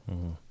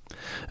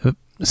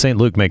 St.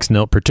 Luke makes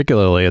note,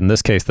 particularly in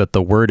this case, that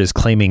the word is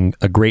claiming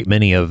a great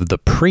many of the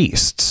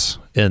priests.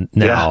 And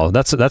now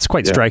that's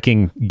quite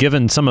striking,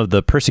 given some of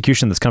the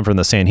persecution that's come from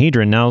the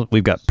Sanhedrin. Now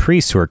we've got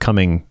priests who are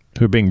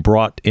being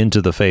brought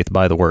into the faith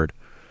by the word.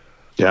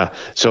 Yeah.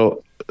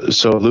 So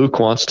Luke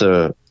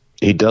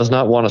he does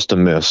not want us to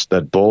miss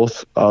that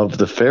both of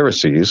the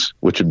Pharisees,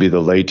 which would be the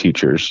lay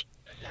teachers,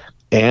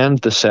 and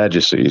the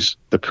Sadducees,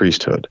 the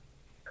priesthood,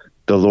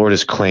 the Lord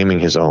is claiming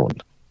his own.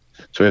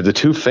 So we have the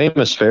two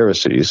famous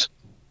Pharisees.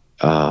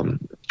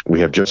 We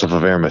have Joseph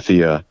of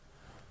Arimathea,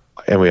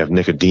 and we have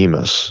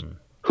Nicodemus,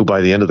 who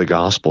by the end of the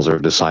Gospels are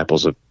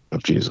disciples of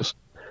Jesus.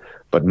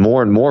 But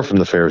more and more from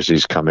the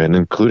Pharisees come in,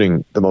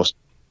 including the most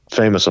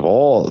famous of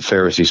all the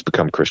Pharisees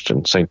become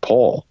Christian, St.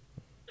 Paul.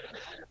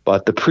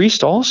 But the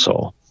priests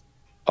also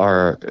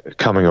are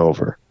coming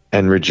over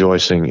and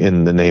rejoicing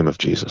in the name of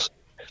Jesus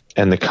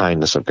and the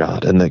kindness of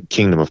God and the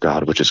kingdom of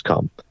God which has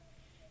come.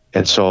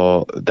 And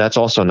so that's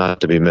also not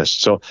to be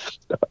missed. So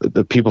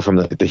the people from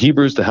the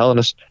Hebrews, the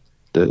Hellenists,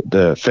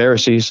 the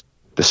Pharisees,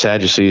 the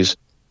Sadducees,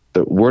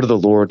 the word of the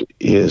Lord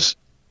is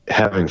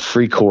having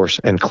free course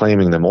and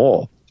claiming them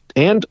all.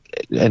 And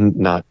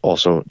not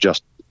also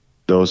just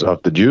those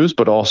of the Jews,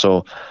 but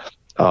also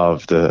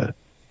of the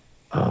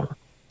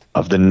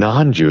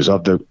non-Jews,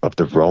 of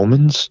the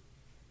Romans,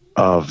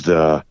 of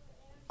the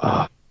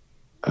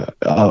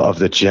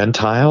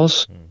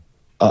Gentiles,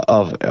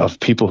 of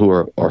people who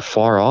are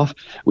far off.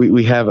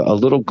 We have a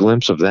little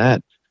glimpse of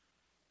that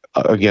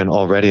again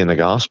already in the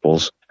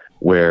Gospels,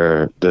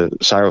 where the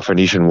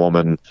Syrophoenician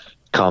woman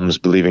comes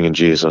believing in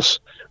Jesus,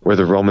 where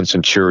the Roman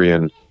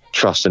centurion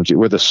trusts in Jesus,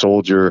 where the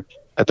soldier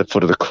at the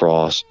foot of the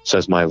cross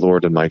says, "My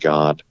Lord and my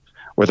God,"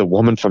 where the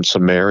woman from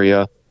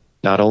Samaria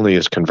not only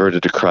is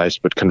converted to Christ,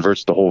 but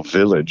converts the whole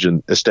village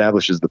and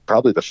establishes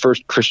probably the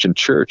first Christian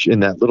church in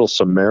that little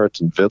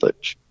Samaritan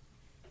village.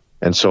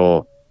 And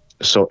so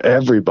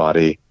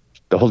everybody,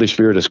 the Holy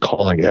Spirit is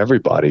calling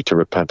everybody to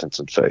repentance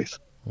and faith.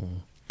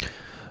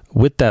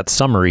 With that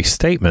summary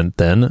statement,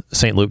 then,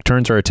 St. Luke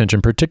turns our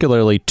attention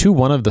particularly to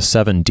one of the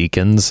 7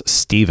 deacons,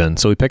 Stephen.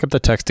 So we pick up the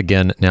text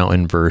again now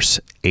in verse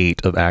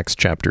 8 of Acts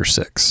chapter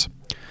 6.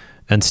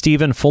 And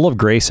Stephen, full of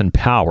grace and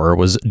power,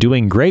 was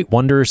doing great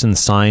wonders and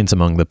signs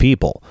among the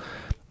people.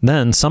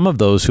 Then some of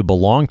those who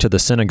belonged to the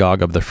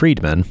synagogue of the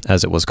freedmen,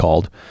 as it was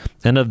called,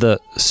 and of the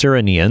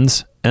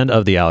Cyrenians, and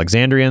of the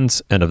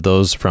Alexandrians, and of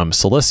those from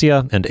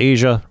Cilicia and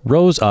Asia,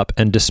 rose up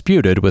and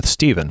disputed with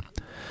Stephen.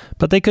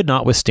 But they could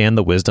not withstand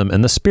the wisdom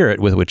and the spirit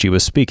with which he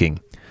was speaking.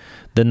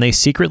 Then they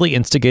secretly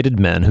instigated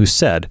men who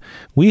said,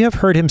 "We have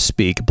heard him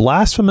speak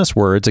blasphemous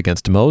words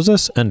against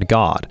Moses and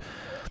God."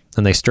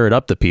 And they stirred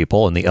up the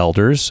people and the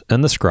elders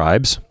and the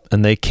scribes,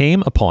 and they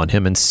came upon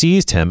him and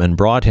seized him and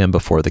brought him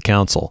before the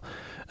council.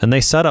 And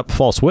they set up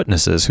false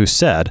witnesses who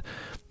said,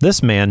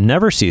 "This man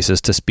never ceases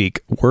to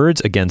speak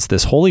words against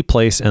this holy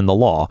place and the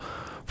law,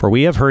 for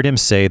we have heard him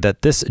say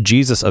that this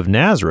Jesus of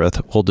Nazareth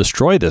will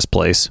destroy this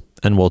place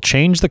and will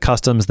change the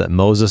customs that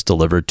Moses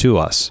delivered to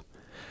us."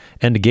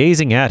 And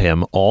gazing at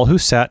him, all who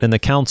sat in the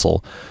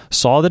council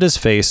saw that his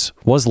face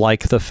was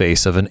like the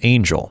face of an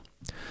angel.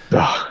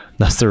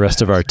 That's the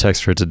rest of our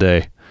text for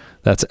today.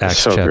 That's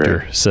Acts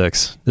chapter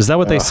 6. Is that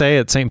what they say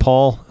at St.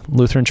 Paul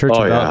Lutheran Church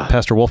about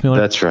Pastor Wolfmueller?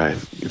 That's right.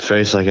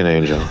 Face like an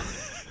angel.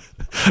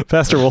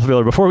 Pastor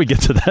Wolfmueller, before we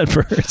get to that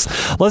verse,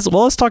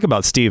 let's talk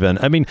about Stephen.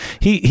 I mean,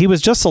 he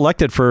was just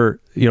selected for,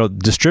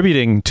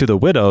 distributing to the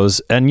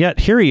widows, and yet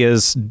here he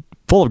is,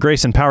 full of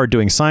grace and power,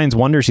 doing signs,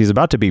 wonders. He's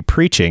about to be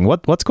preaching.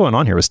 What's going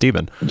on here with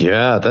Stephen?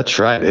 Yeah, that's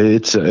right.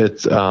 It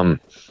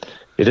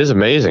is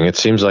amazing. It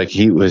seems like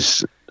he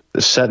was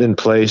set in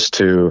place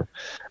to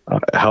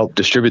help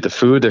distribute the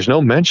food. There's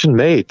no mention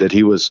made that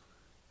he was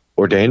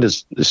ordained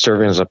as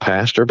serving as a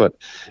pastor, but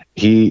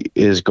he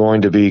is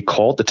going to be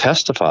called to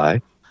testify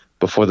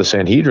before the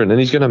Sanhedrin, and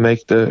he's going to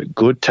make the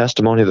good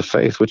testimony of the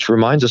faith, which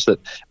reminds us that,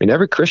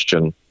 every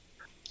Christian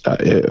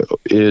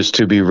is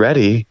to be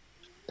ready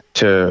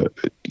to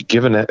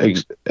give an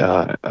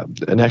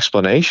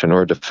explanation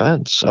or a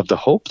defense of the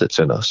hope that's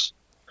in us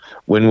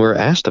when we're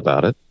asked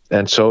about it.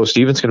 And so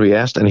Stephen's going to be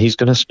asked, and he's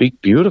going to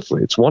speak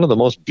beautifully. It's one of the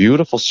most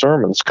beautiful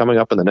sermons coming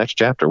up in the next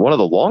chapter. One of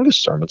the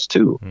longest sermons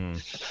too,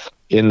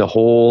 in the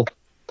whole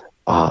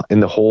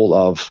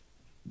of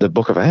the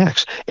book of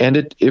Acts. And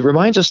it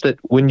reminds us that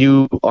when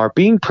you are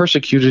being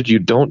persecuted, you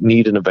don't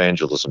need an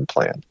evangelism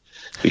plan,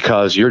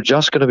 because you're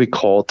just going to be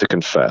called to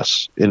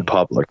confess in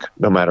public,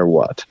 no matter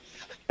what.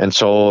 And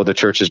so the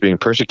church is being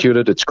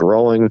persecuted. It's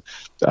growing.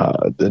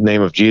 The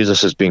name of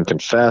Jesus is being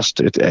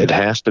confessed. It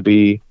has to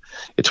be.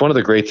 It's one of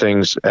the great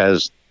things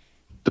as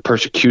the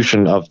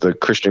persecution of the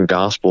Christian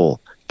gospel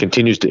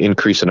continues to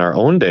increase in our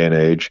own day and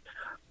age,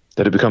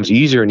 that it becomes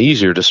easier and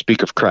easier to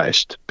speak of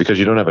Christ, because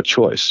you don't have a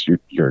choice.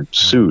 You're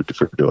sued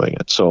for doing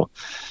it.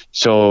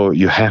 So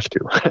you have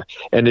to.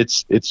 And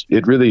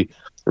it really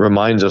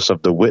reminds us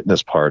of the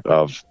witness part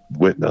of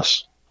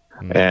witness.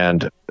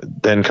 And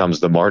then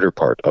comes the martyr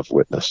part of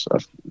witness,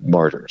 of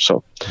martyr.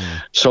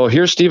 So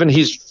here's Stephen.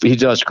 He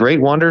does great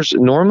wonders.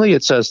 Normally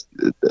it says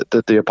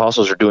that the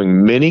apostles are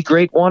doing many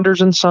great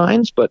wonders and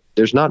signs, but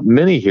there's not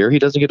many here. He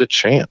doesn't get a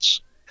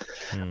chance.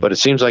 But it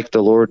seems like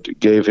the Lord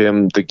gave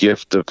him the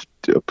gift of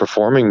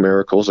performing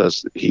miracles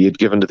as he had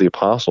given to the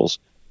apostles.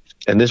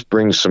 And this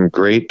brings some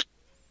great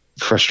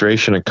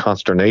frustration and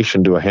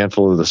consternation to a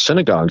handful of the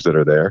synagogues that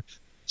are there.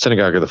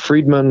 Synagogue of the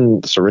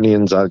freedmen, the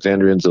Cyrenians,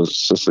 Alexandrians, those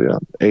Cilicia,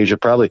 Asia,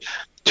 probably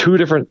two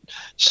different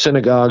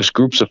synagogues,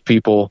 groups of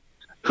people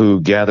who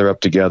gather up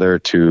together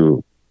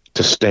to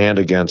stand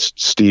against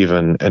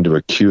Stephen and to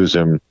accuse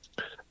him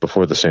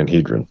before the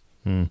Sanhedrin.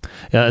 Yeah,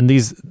 and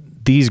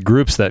these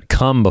groups that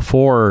come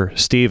before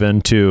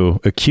Stephen to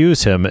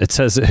accuse him, it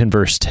says in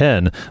verse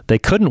 10, they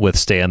couldn't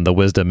withstand the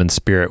wisdom and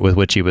spirit with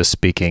which he was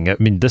speaking.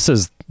 This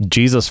is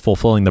Jesus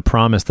fulfilling the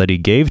promise that he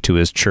gave to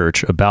his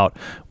church about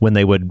when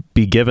they would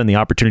be given the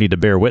opportunity to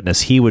bear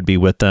witness, he would be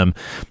with them.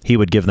 He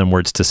would give them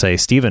words to say.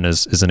 Stephen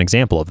is an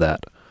example of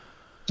that.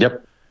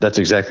 Yep, that's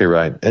exactly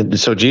right. And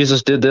so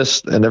Jesus did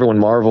this and everyone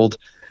marveled,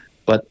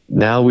 but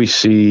now we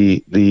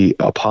see the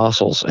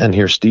apostles and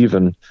here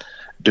Stephen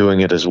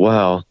doing it as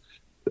well,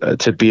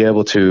 to be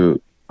able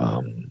to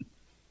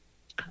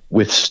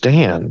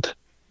withstand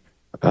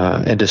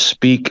and to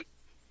speak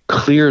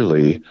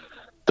clearly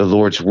the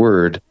Lord's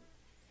word.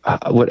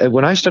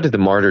 When I study the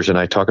martyrs and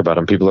I talk about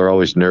them, people are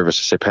always nervous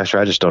to say, "Pastor,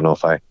 I just don't know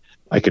if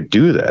I could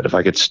do that, if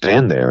I could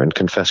stand there and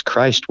confess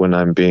Christ when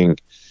I'm being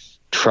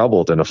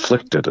troubled and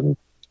afflicted and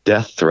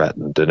death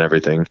threatened and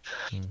everything."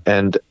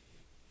 And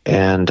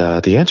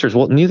the answer is,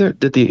 well, neither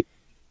did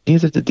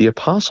the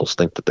apostles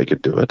think that they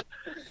could do it.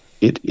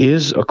 It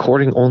is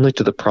according only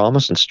to the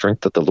promise and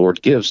strength that the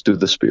Lord gives through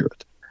the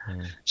Spirit.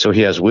 So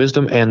he has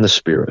wisdom and the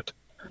Spirit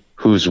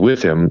who's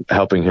with him,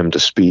 helping him to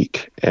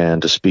speak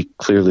and to speak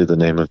clearly the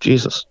name of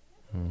Jesus.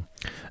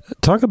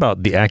 Talk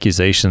about the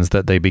accusations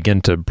that they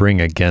begin to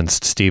bring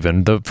against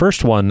Stephen. The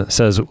first one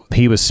says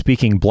he was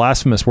speaking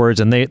blasphemous words,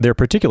 and they're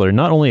particular,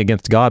 not only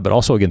against God, but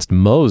also against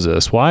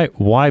Moses. Why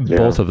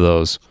both of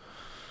those?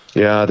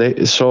 Yeah,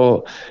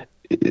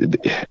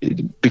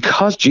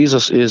 because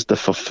Jesus is the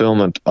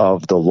fulfillment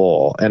of the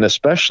law, and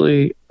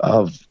especially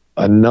of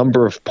a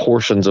number of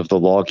portions of the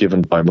law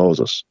given by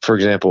Moses. For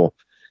example,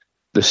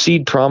 the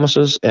seed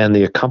promises and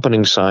the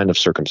accompanying sign of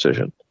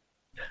circumcision.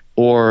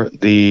 or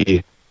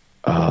the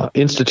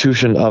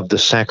institution of the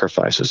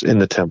sacrifices in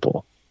the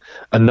temple.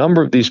 A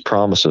number of these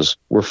promises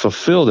were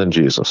fulfilled in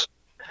Jesus,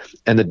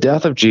 and the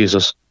death of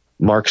Jesus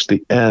marks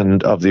the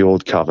end of the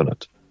old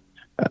covenant.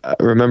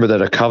 Remember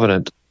that a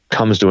covenant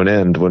comes to an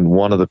end when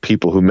one of the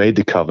people who made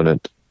the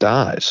covenant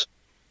dies.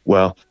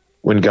 Well,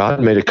 when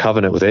God made a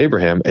covenant with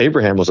Abraham,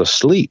 Abraham was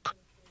asleep.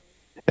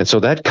 And so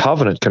that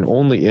covenant can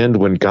only end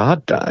when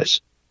God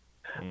dies.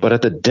 But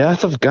at the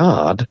death of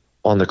God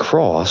on the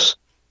cross,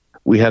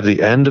 we have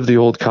the end of the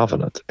old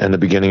covenant and the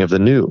beginning of the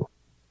new.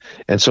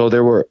 And so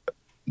there were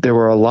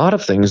a lot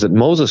of things that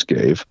Moses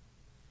gave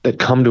that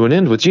come to an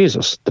end with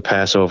Jesus. The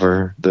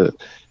Passover, the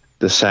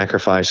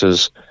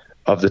sacrifices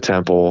of the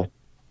temple,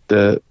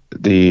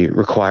 the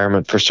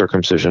requirement for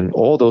circumcision,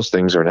 all those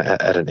things are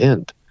at an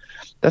end.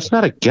 That's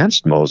not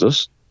against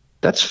Moses.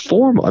 That's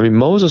formal. I mean,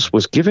 Moses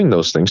was giving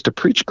those things to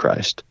preach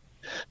Christ.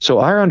 So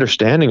our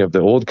understanding of the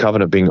old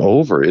covenant being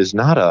over is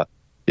not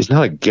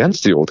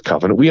against the old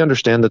covenant. We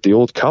understand that the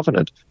old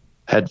covenant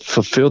had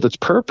fulfilled its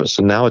purpose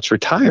and now it's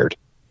retired.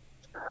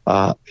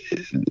 But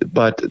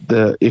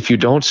if you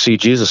don't see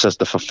Jesus as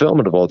the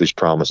fulfillment of all these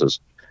promises,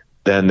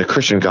 then the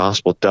Christian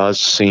gospel does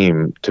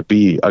seem to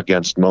be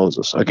against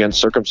Moses,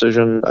 against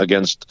circumcision,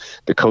 against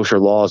the kosher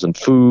laws and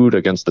food,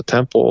 against the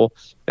temple,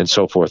 and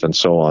so forth and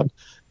so on.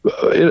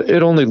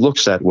 It only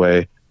looks that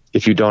way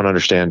if you don't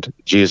understand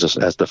Jesus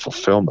as the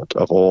fulfillment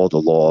of all the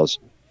laws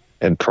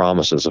and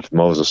promises of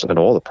Moses and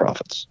all the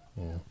prophets.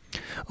 Yeah.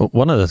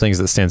 One of the things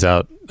that stands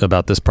out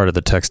about this part of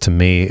the text to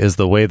me is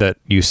the way that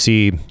you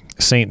see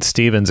St.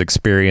 Stephen's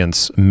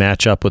experience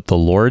match up with the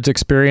Lord's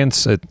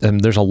experience.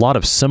 And there's a lot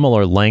of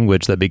similar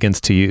language that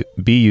begins to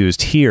be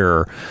used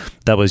here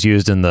that was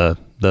used in the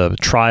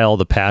trial,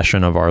 the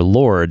passion of our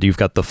Lord. You've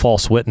got the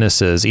false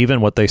witnesses, even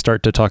what they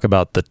start to talk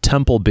about the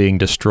temple being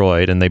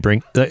destroyed, and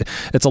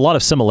it's a lot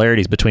of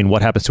similarities between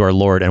what happens to our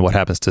Lord and what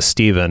happens to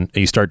Stephen.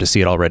 You start to see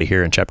it already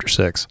here in chapter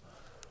 6.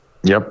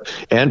 Yep.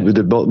 And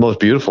the most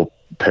beautiful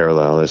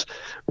parallel is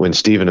when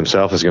Stephen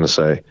himself is going to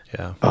say,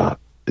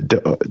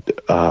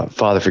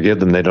 Father, forgive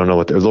them. They don't know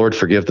Lord,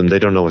 forgive them. They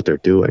don't know what they're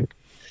doing.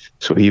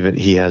 So even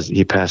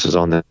he passes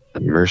on that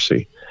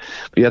mercy.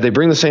 But yeah, they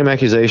bring the same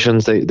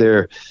accusations.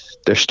 They're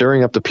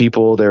stirring up the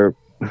people.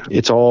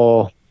 It's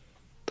all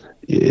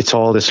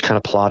this kind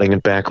of plotting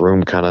and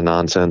backroom kind of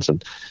nonsense.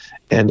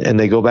 And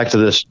they go back to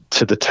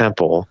the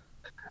temple.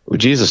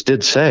 Jesus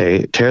did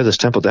say, tear this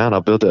temple down.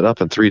 I'll build it up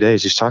in 3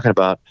 days. He's talking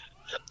about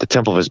the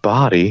temple of his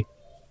body.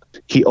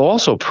 He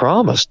also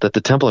promised that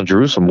the temple in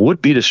Jerusalem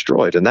would be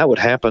destroyed, and that would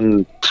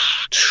happen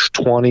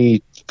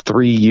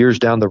 23 years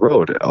down the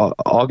road.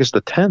 August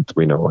the 10th,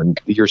 we know, in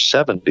the year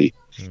 70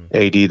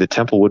 AD, the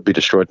temple would be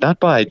destroyed,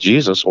 not by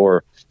Jesus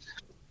or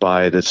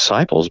by the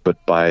disciples, but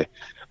by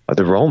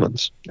the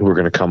Romans, who were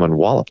going to come and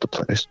wallop the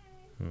place.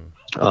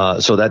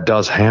 So that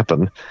does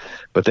happen,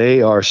 but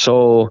they are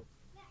so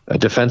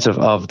defensive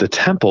of the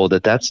temple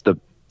that's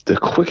the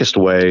quickest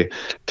way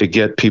to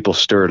get people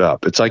stirred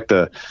up. It's like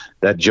that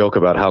joke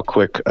about how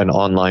quick an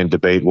online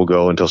debate will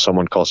go until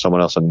someone calls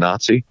someone else a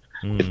Nazi.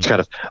 It's kind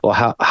of,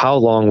 well, how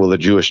long will a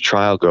Jewish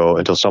trial go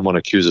until someone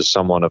accuses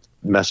someone of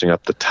messing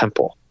up the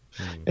temple?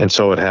 And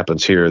so it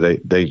happens here.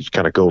 They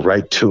kind of go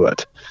right to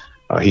it.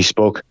 He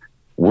spoke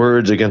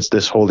words against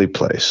this holy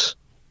place,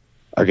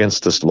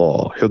 against this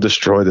law. He'll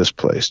destroy this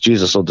place.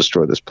 Jesus will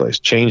destroy this place,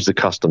 change the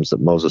customs that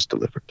Moses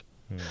delivered.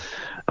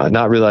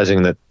 Not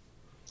realizing that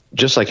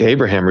just like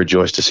Abraham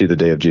rejoiced to see the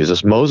day of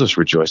Jesus, Moses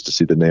rejoiced to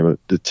see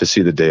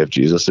the day of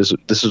Jesus.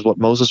 This is what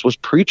Moses was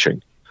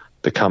preaching,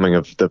 the coming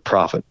of the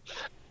prophet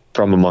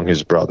from among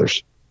his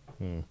brothers.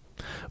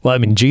 Well, I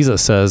mean,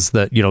 Jesus says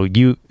that,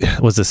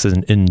 was this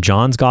in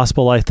John's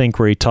gospel, I think,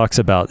 where he talks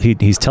about,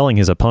 he's telling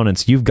his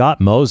opponents, you've got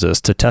Moses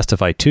to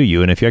testify to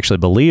you. And if you actually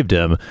believed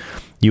him,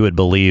 you would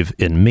believe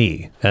in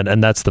me.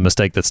 And that's the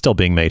mistake that's still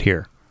being made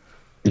here.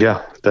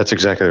 Yeah, that's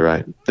exactly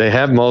right. They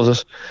have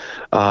Moses.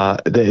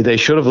 They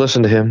should have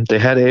listened to him. They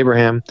had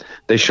Abraham.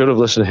 They should have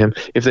listened to him.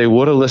 If they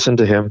would have listened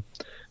to him,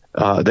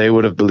 they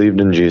would have believed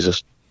in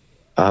Jesus,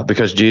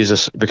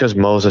 because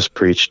Moses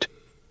preached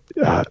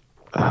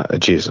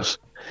Jesus.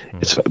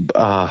 It's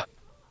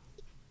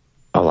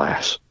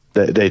alas,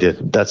 they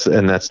didn't. That's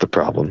the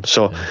problem.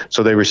 So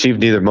they received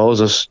neither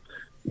Moses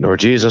nor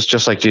Jesus.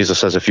 Just like Jesus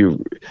says, if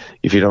you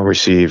don't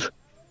receive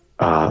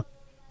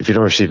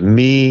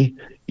me,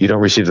 you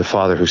don't receive the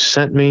Father who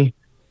sent me.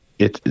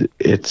 It's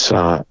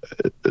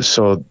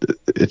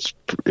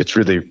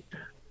really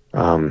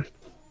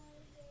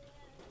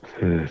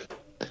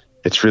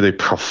it's really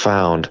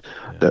profound,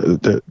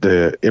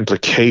 the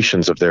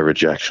implications of their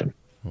rejection.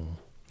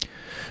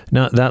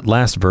 Now, that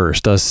last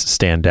verse does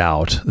stand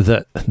out,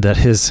 that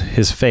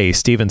his face,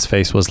 Stephen's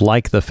face, was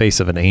like the face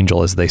of an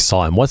angel as they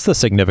saw him. What's the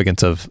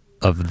significance of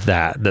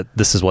that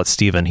this is what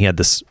Stephen, he had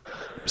this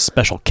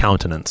special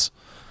countenance?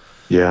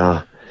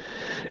 Yeah.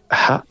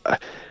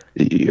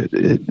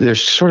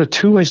 There's sort of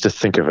two ways to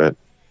think of it.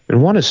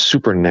 And one is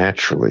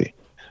supernaturally,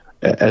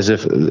 as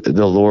if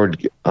the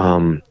Lord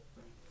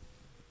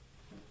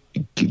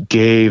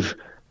gave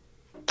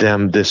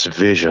them this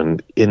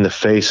vision in the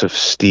face of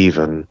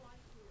Stephen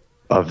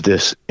of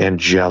this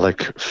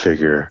angelic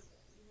figure.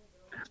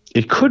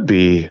 It could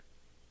be,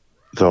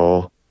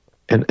 though,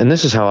 and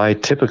this is how I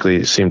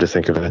typically seem to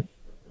think of it,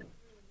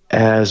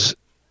 as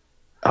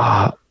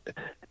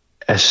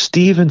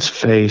Stephen's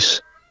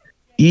face,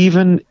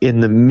 even in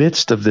the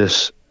midst of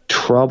this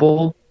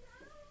trouble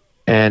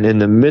and in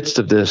the midst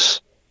of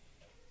this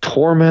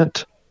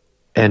torment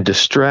and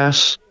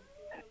distress,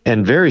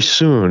 and very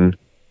soon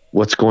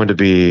what's going to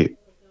be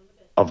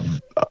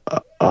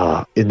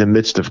in the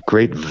midst of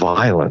great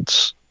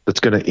violence that's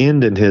going to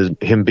end in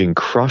him being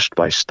crushed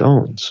by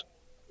stones,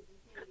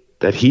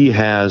 that he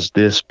has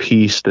this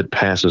peace that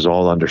passes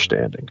all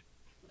understanding,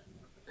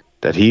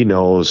 that he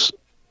knows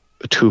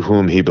to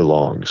whom he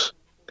belongs,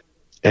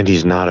 and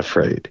he's not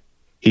afraid.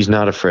 He's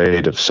not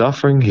afraid of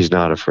suffering. He's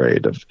not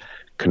afraid of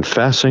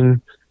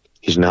confessing.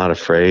 He's not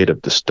afraid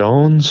of the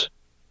stones.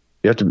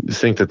 You have to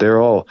think that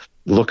they're all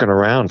looking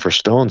around for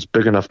stones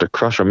big enough to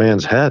crush a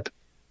man's head.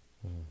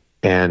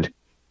 And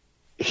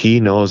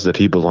he knows that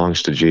he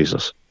belongs to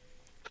Jesus.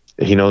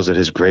 He knows that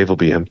his grave will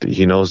be empty.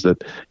 He knows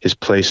that his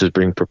place is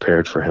being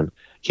prepared for him.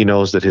 He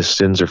knows that his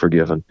sins are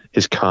forgiven.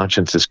 His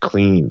conscience is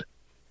clean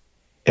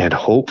and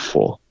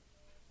hopeful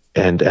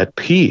and at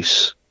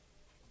peace,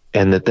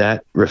 and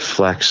that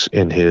reflects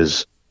in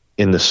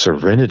the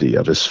serenity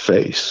of his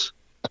face.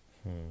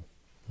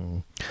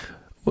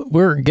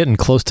 We're getting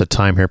close to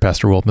time here,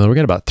 Pastor Wolfmueller. We've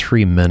got about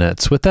 3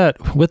 minutes. With that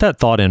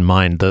thought in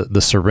mind, the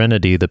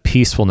serenity, the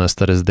peacefulness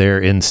that is there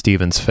in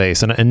Stephen's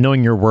face, and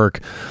knowing your work,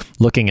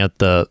 looking at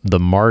the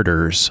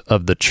martyrs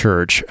of the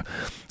church,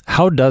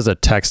 how does a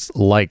text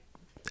like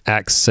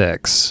Acts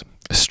 6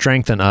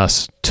 strengthen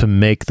us to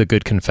make the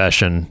good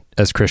confession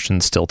as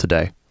Christians still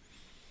today?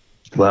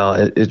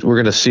 Well, we're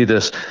going to see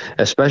this,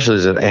 especially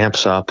as it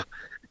amps up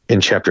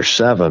in chapter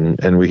 7,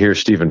 and we hear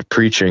Stephen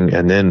preaching,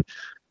 and then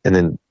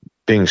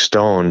being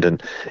stoned,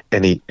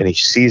 and he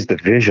sees the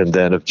vision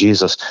then of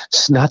Jesus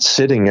not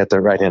sitting at the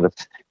right hand of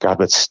God,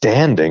 but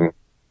standing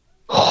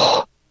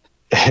to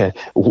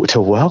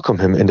welcome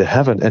him into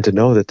heaven, and to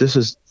know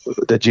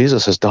that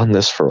Jesus has done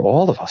this for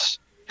all of us.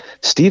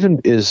 Stephen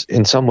is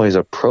in some ways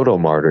a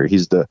proto-martyr.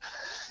 He's going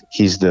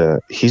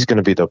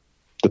to be the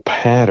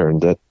pattern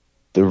that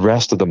the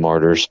rest of the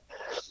martyrs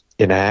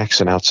in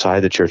Acts and outside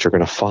the church are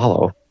going to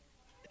follow.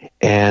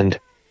 And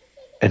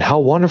how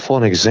wonderful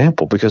an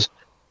example, because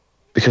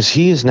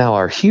he is now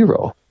our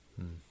hero,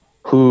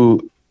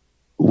 who,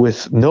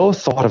 with no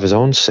thought of his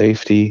own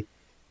safety,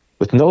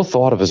 with no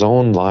thought of his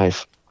own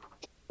life,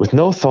 with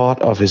no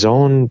thought of his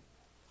own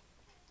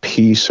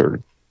peace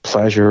or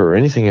pleasure or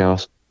anything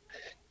else,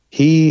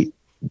 he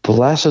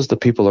blesses the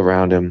people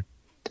around him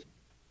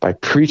by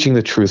preaching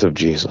the truth of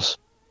Jesus.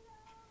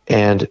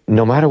 And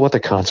no matter what the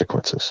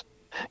consequences,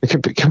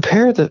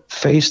 compare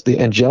the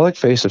angelic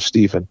face of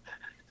Stephen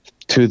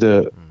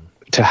to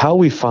how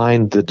we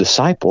find the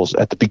disciples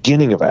at the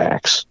beginning of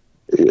Acts,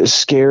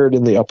 scared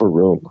in the upper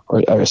room.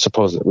 Or I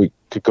suppose that we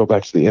could go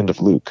back to the end of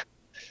Luke.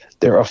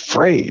 They're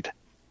afraid,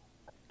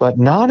 but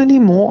not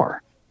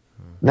anymore.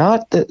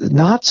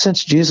 Not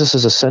since Jesus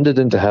has ascended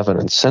into heaven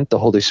and sent the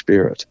Holy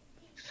Spirit.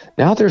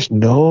 Now there's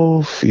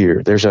no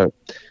fear. There's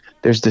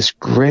this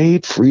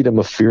great freedom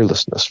of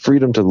fearlessness,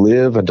 freedom to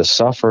live and to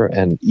suffer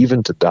and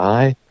even to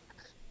die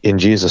in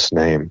Jesus'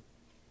 name.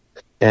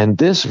 And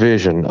this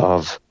vision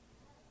of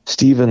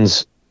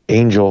Stephen's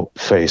angel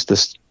face,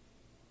 this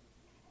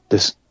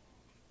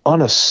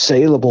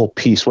unassailable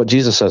peace, what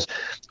Jesus says,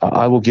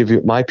 I will give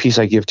you my peace,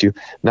 I give to you,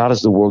 not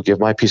as the world give,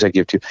 my peace I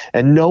give to you,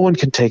 and no one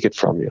can take it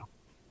from you.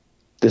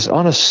 This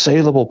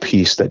unassailable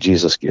peace that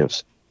Jesus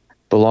gives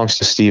belongs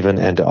to Stephen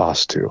and to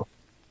us too.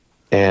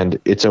 And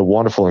it's a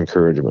wonderful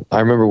encouragement. I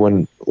remember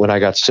when I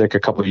got sick a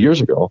couple of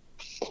years ago,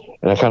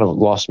 and I kind of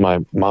lost my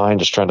mind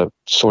just trying to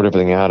sort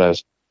everything out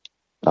as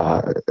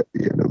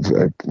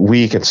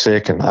weak and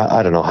sick, and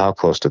I don't know how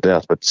close to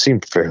death, but it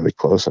seemed fairly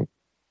close. And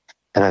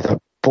I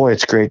thought, boy,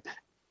 it's great.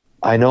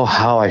 I know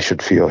how I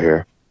should feel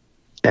here,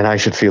 and I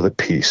should feel at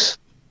peace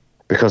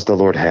because the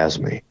Lord has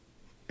me.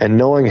 And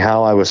knowing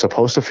how I was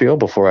supposed to feel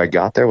before I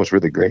got there was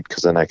really great,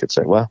 because then I could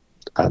say, well,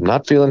 I'm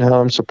not feeling how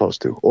I'm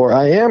supposed to, or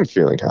I am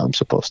feeling how I'm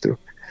supposed to,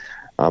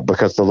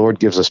 because the Lord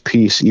gives us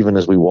peace even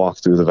as we walk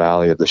through the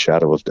valley of the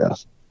shadow of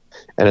death.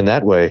 And in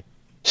that way,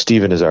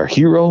 Stephen is our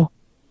hero,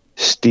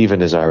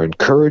 Stephen is our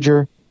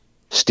encourager,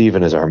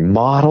 Stephen is our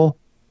model,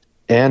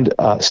 and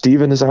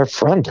Stephen is our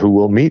friend who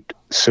we'll meet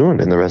soon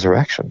in the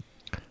resurrection.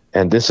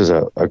 And this is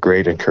a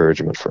great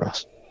encouragement for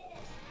us.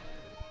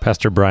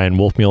 Pastor Brian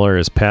Wolfmueller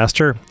is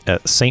pastor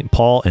at St.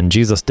 Paul and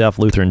Jesus Deaf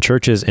Lutheran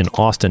Churches in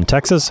Austin,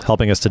 Texas,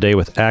 helping us today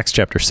with Acts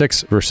chapter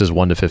 6, verses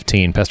 1 to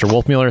 15. Pastor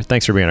Wolfmueller,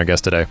 thanks for being our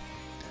guest today.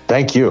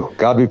 Thank you.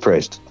 God be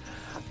praised.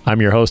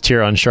 I'm your host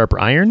here on Sharper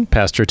Iron,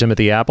 Pastor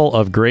Timothy Apple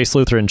of Grace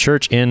Lutheran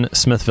Church in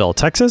Smithville,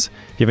 Texas.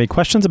 If you have any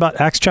questions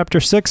about Acts chapter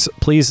 6,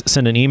 please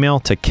send an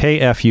email to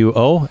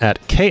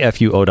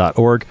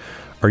kfuo@kfuo.org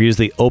or use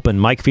the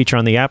open mic feature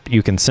on the app.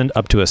 You can send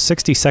up to a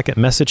 60-second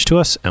message to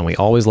us, and we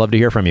always love to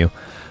hear from you.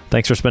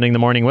 Thanks for spending the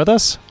morning with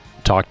us.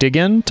 Talk to you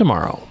again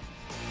tomorrow.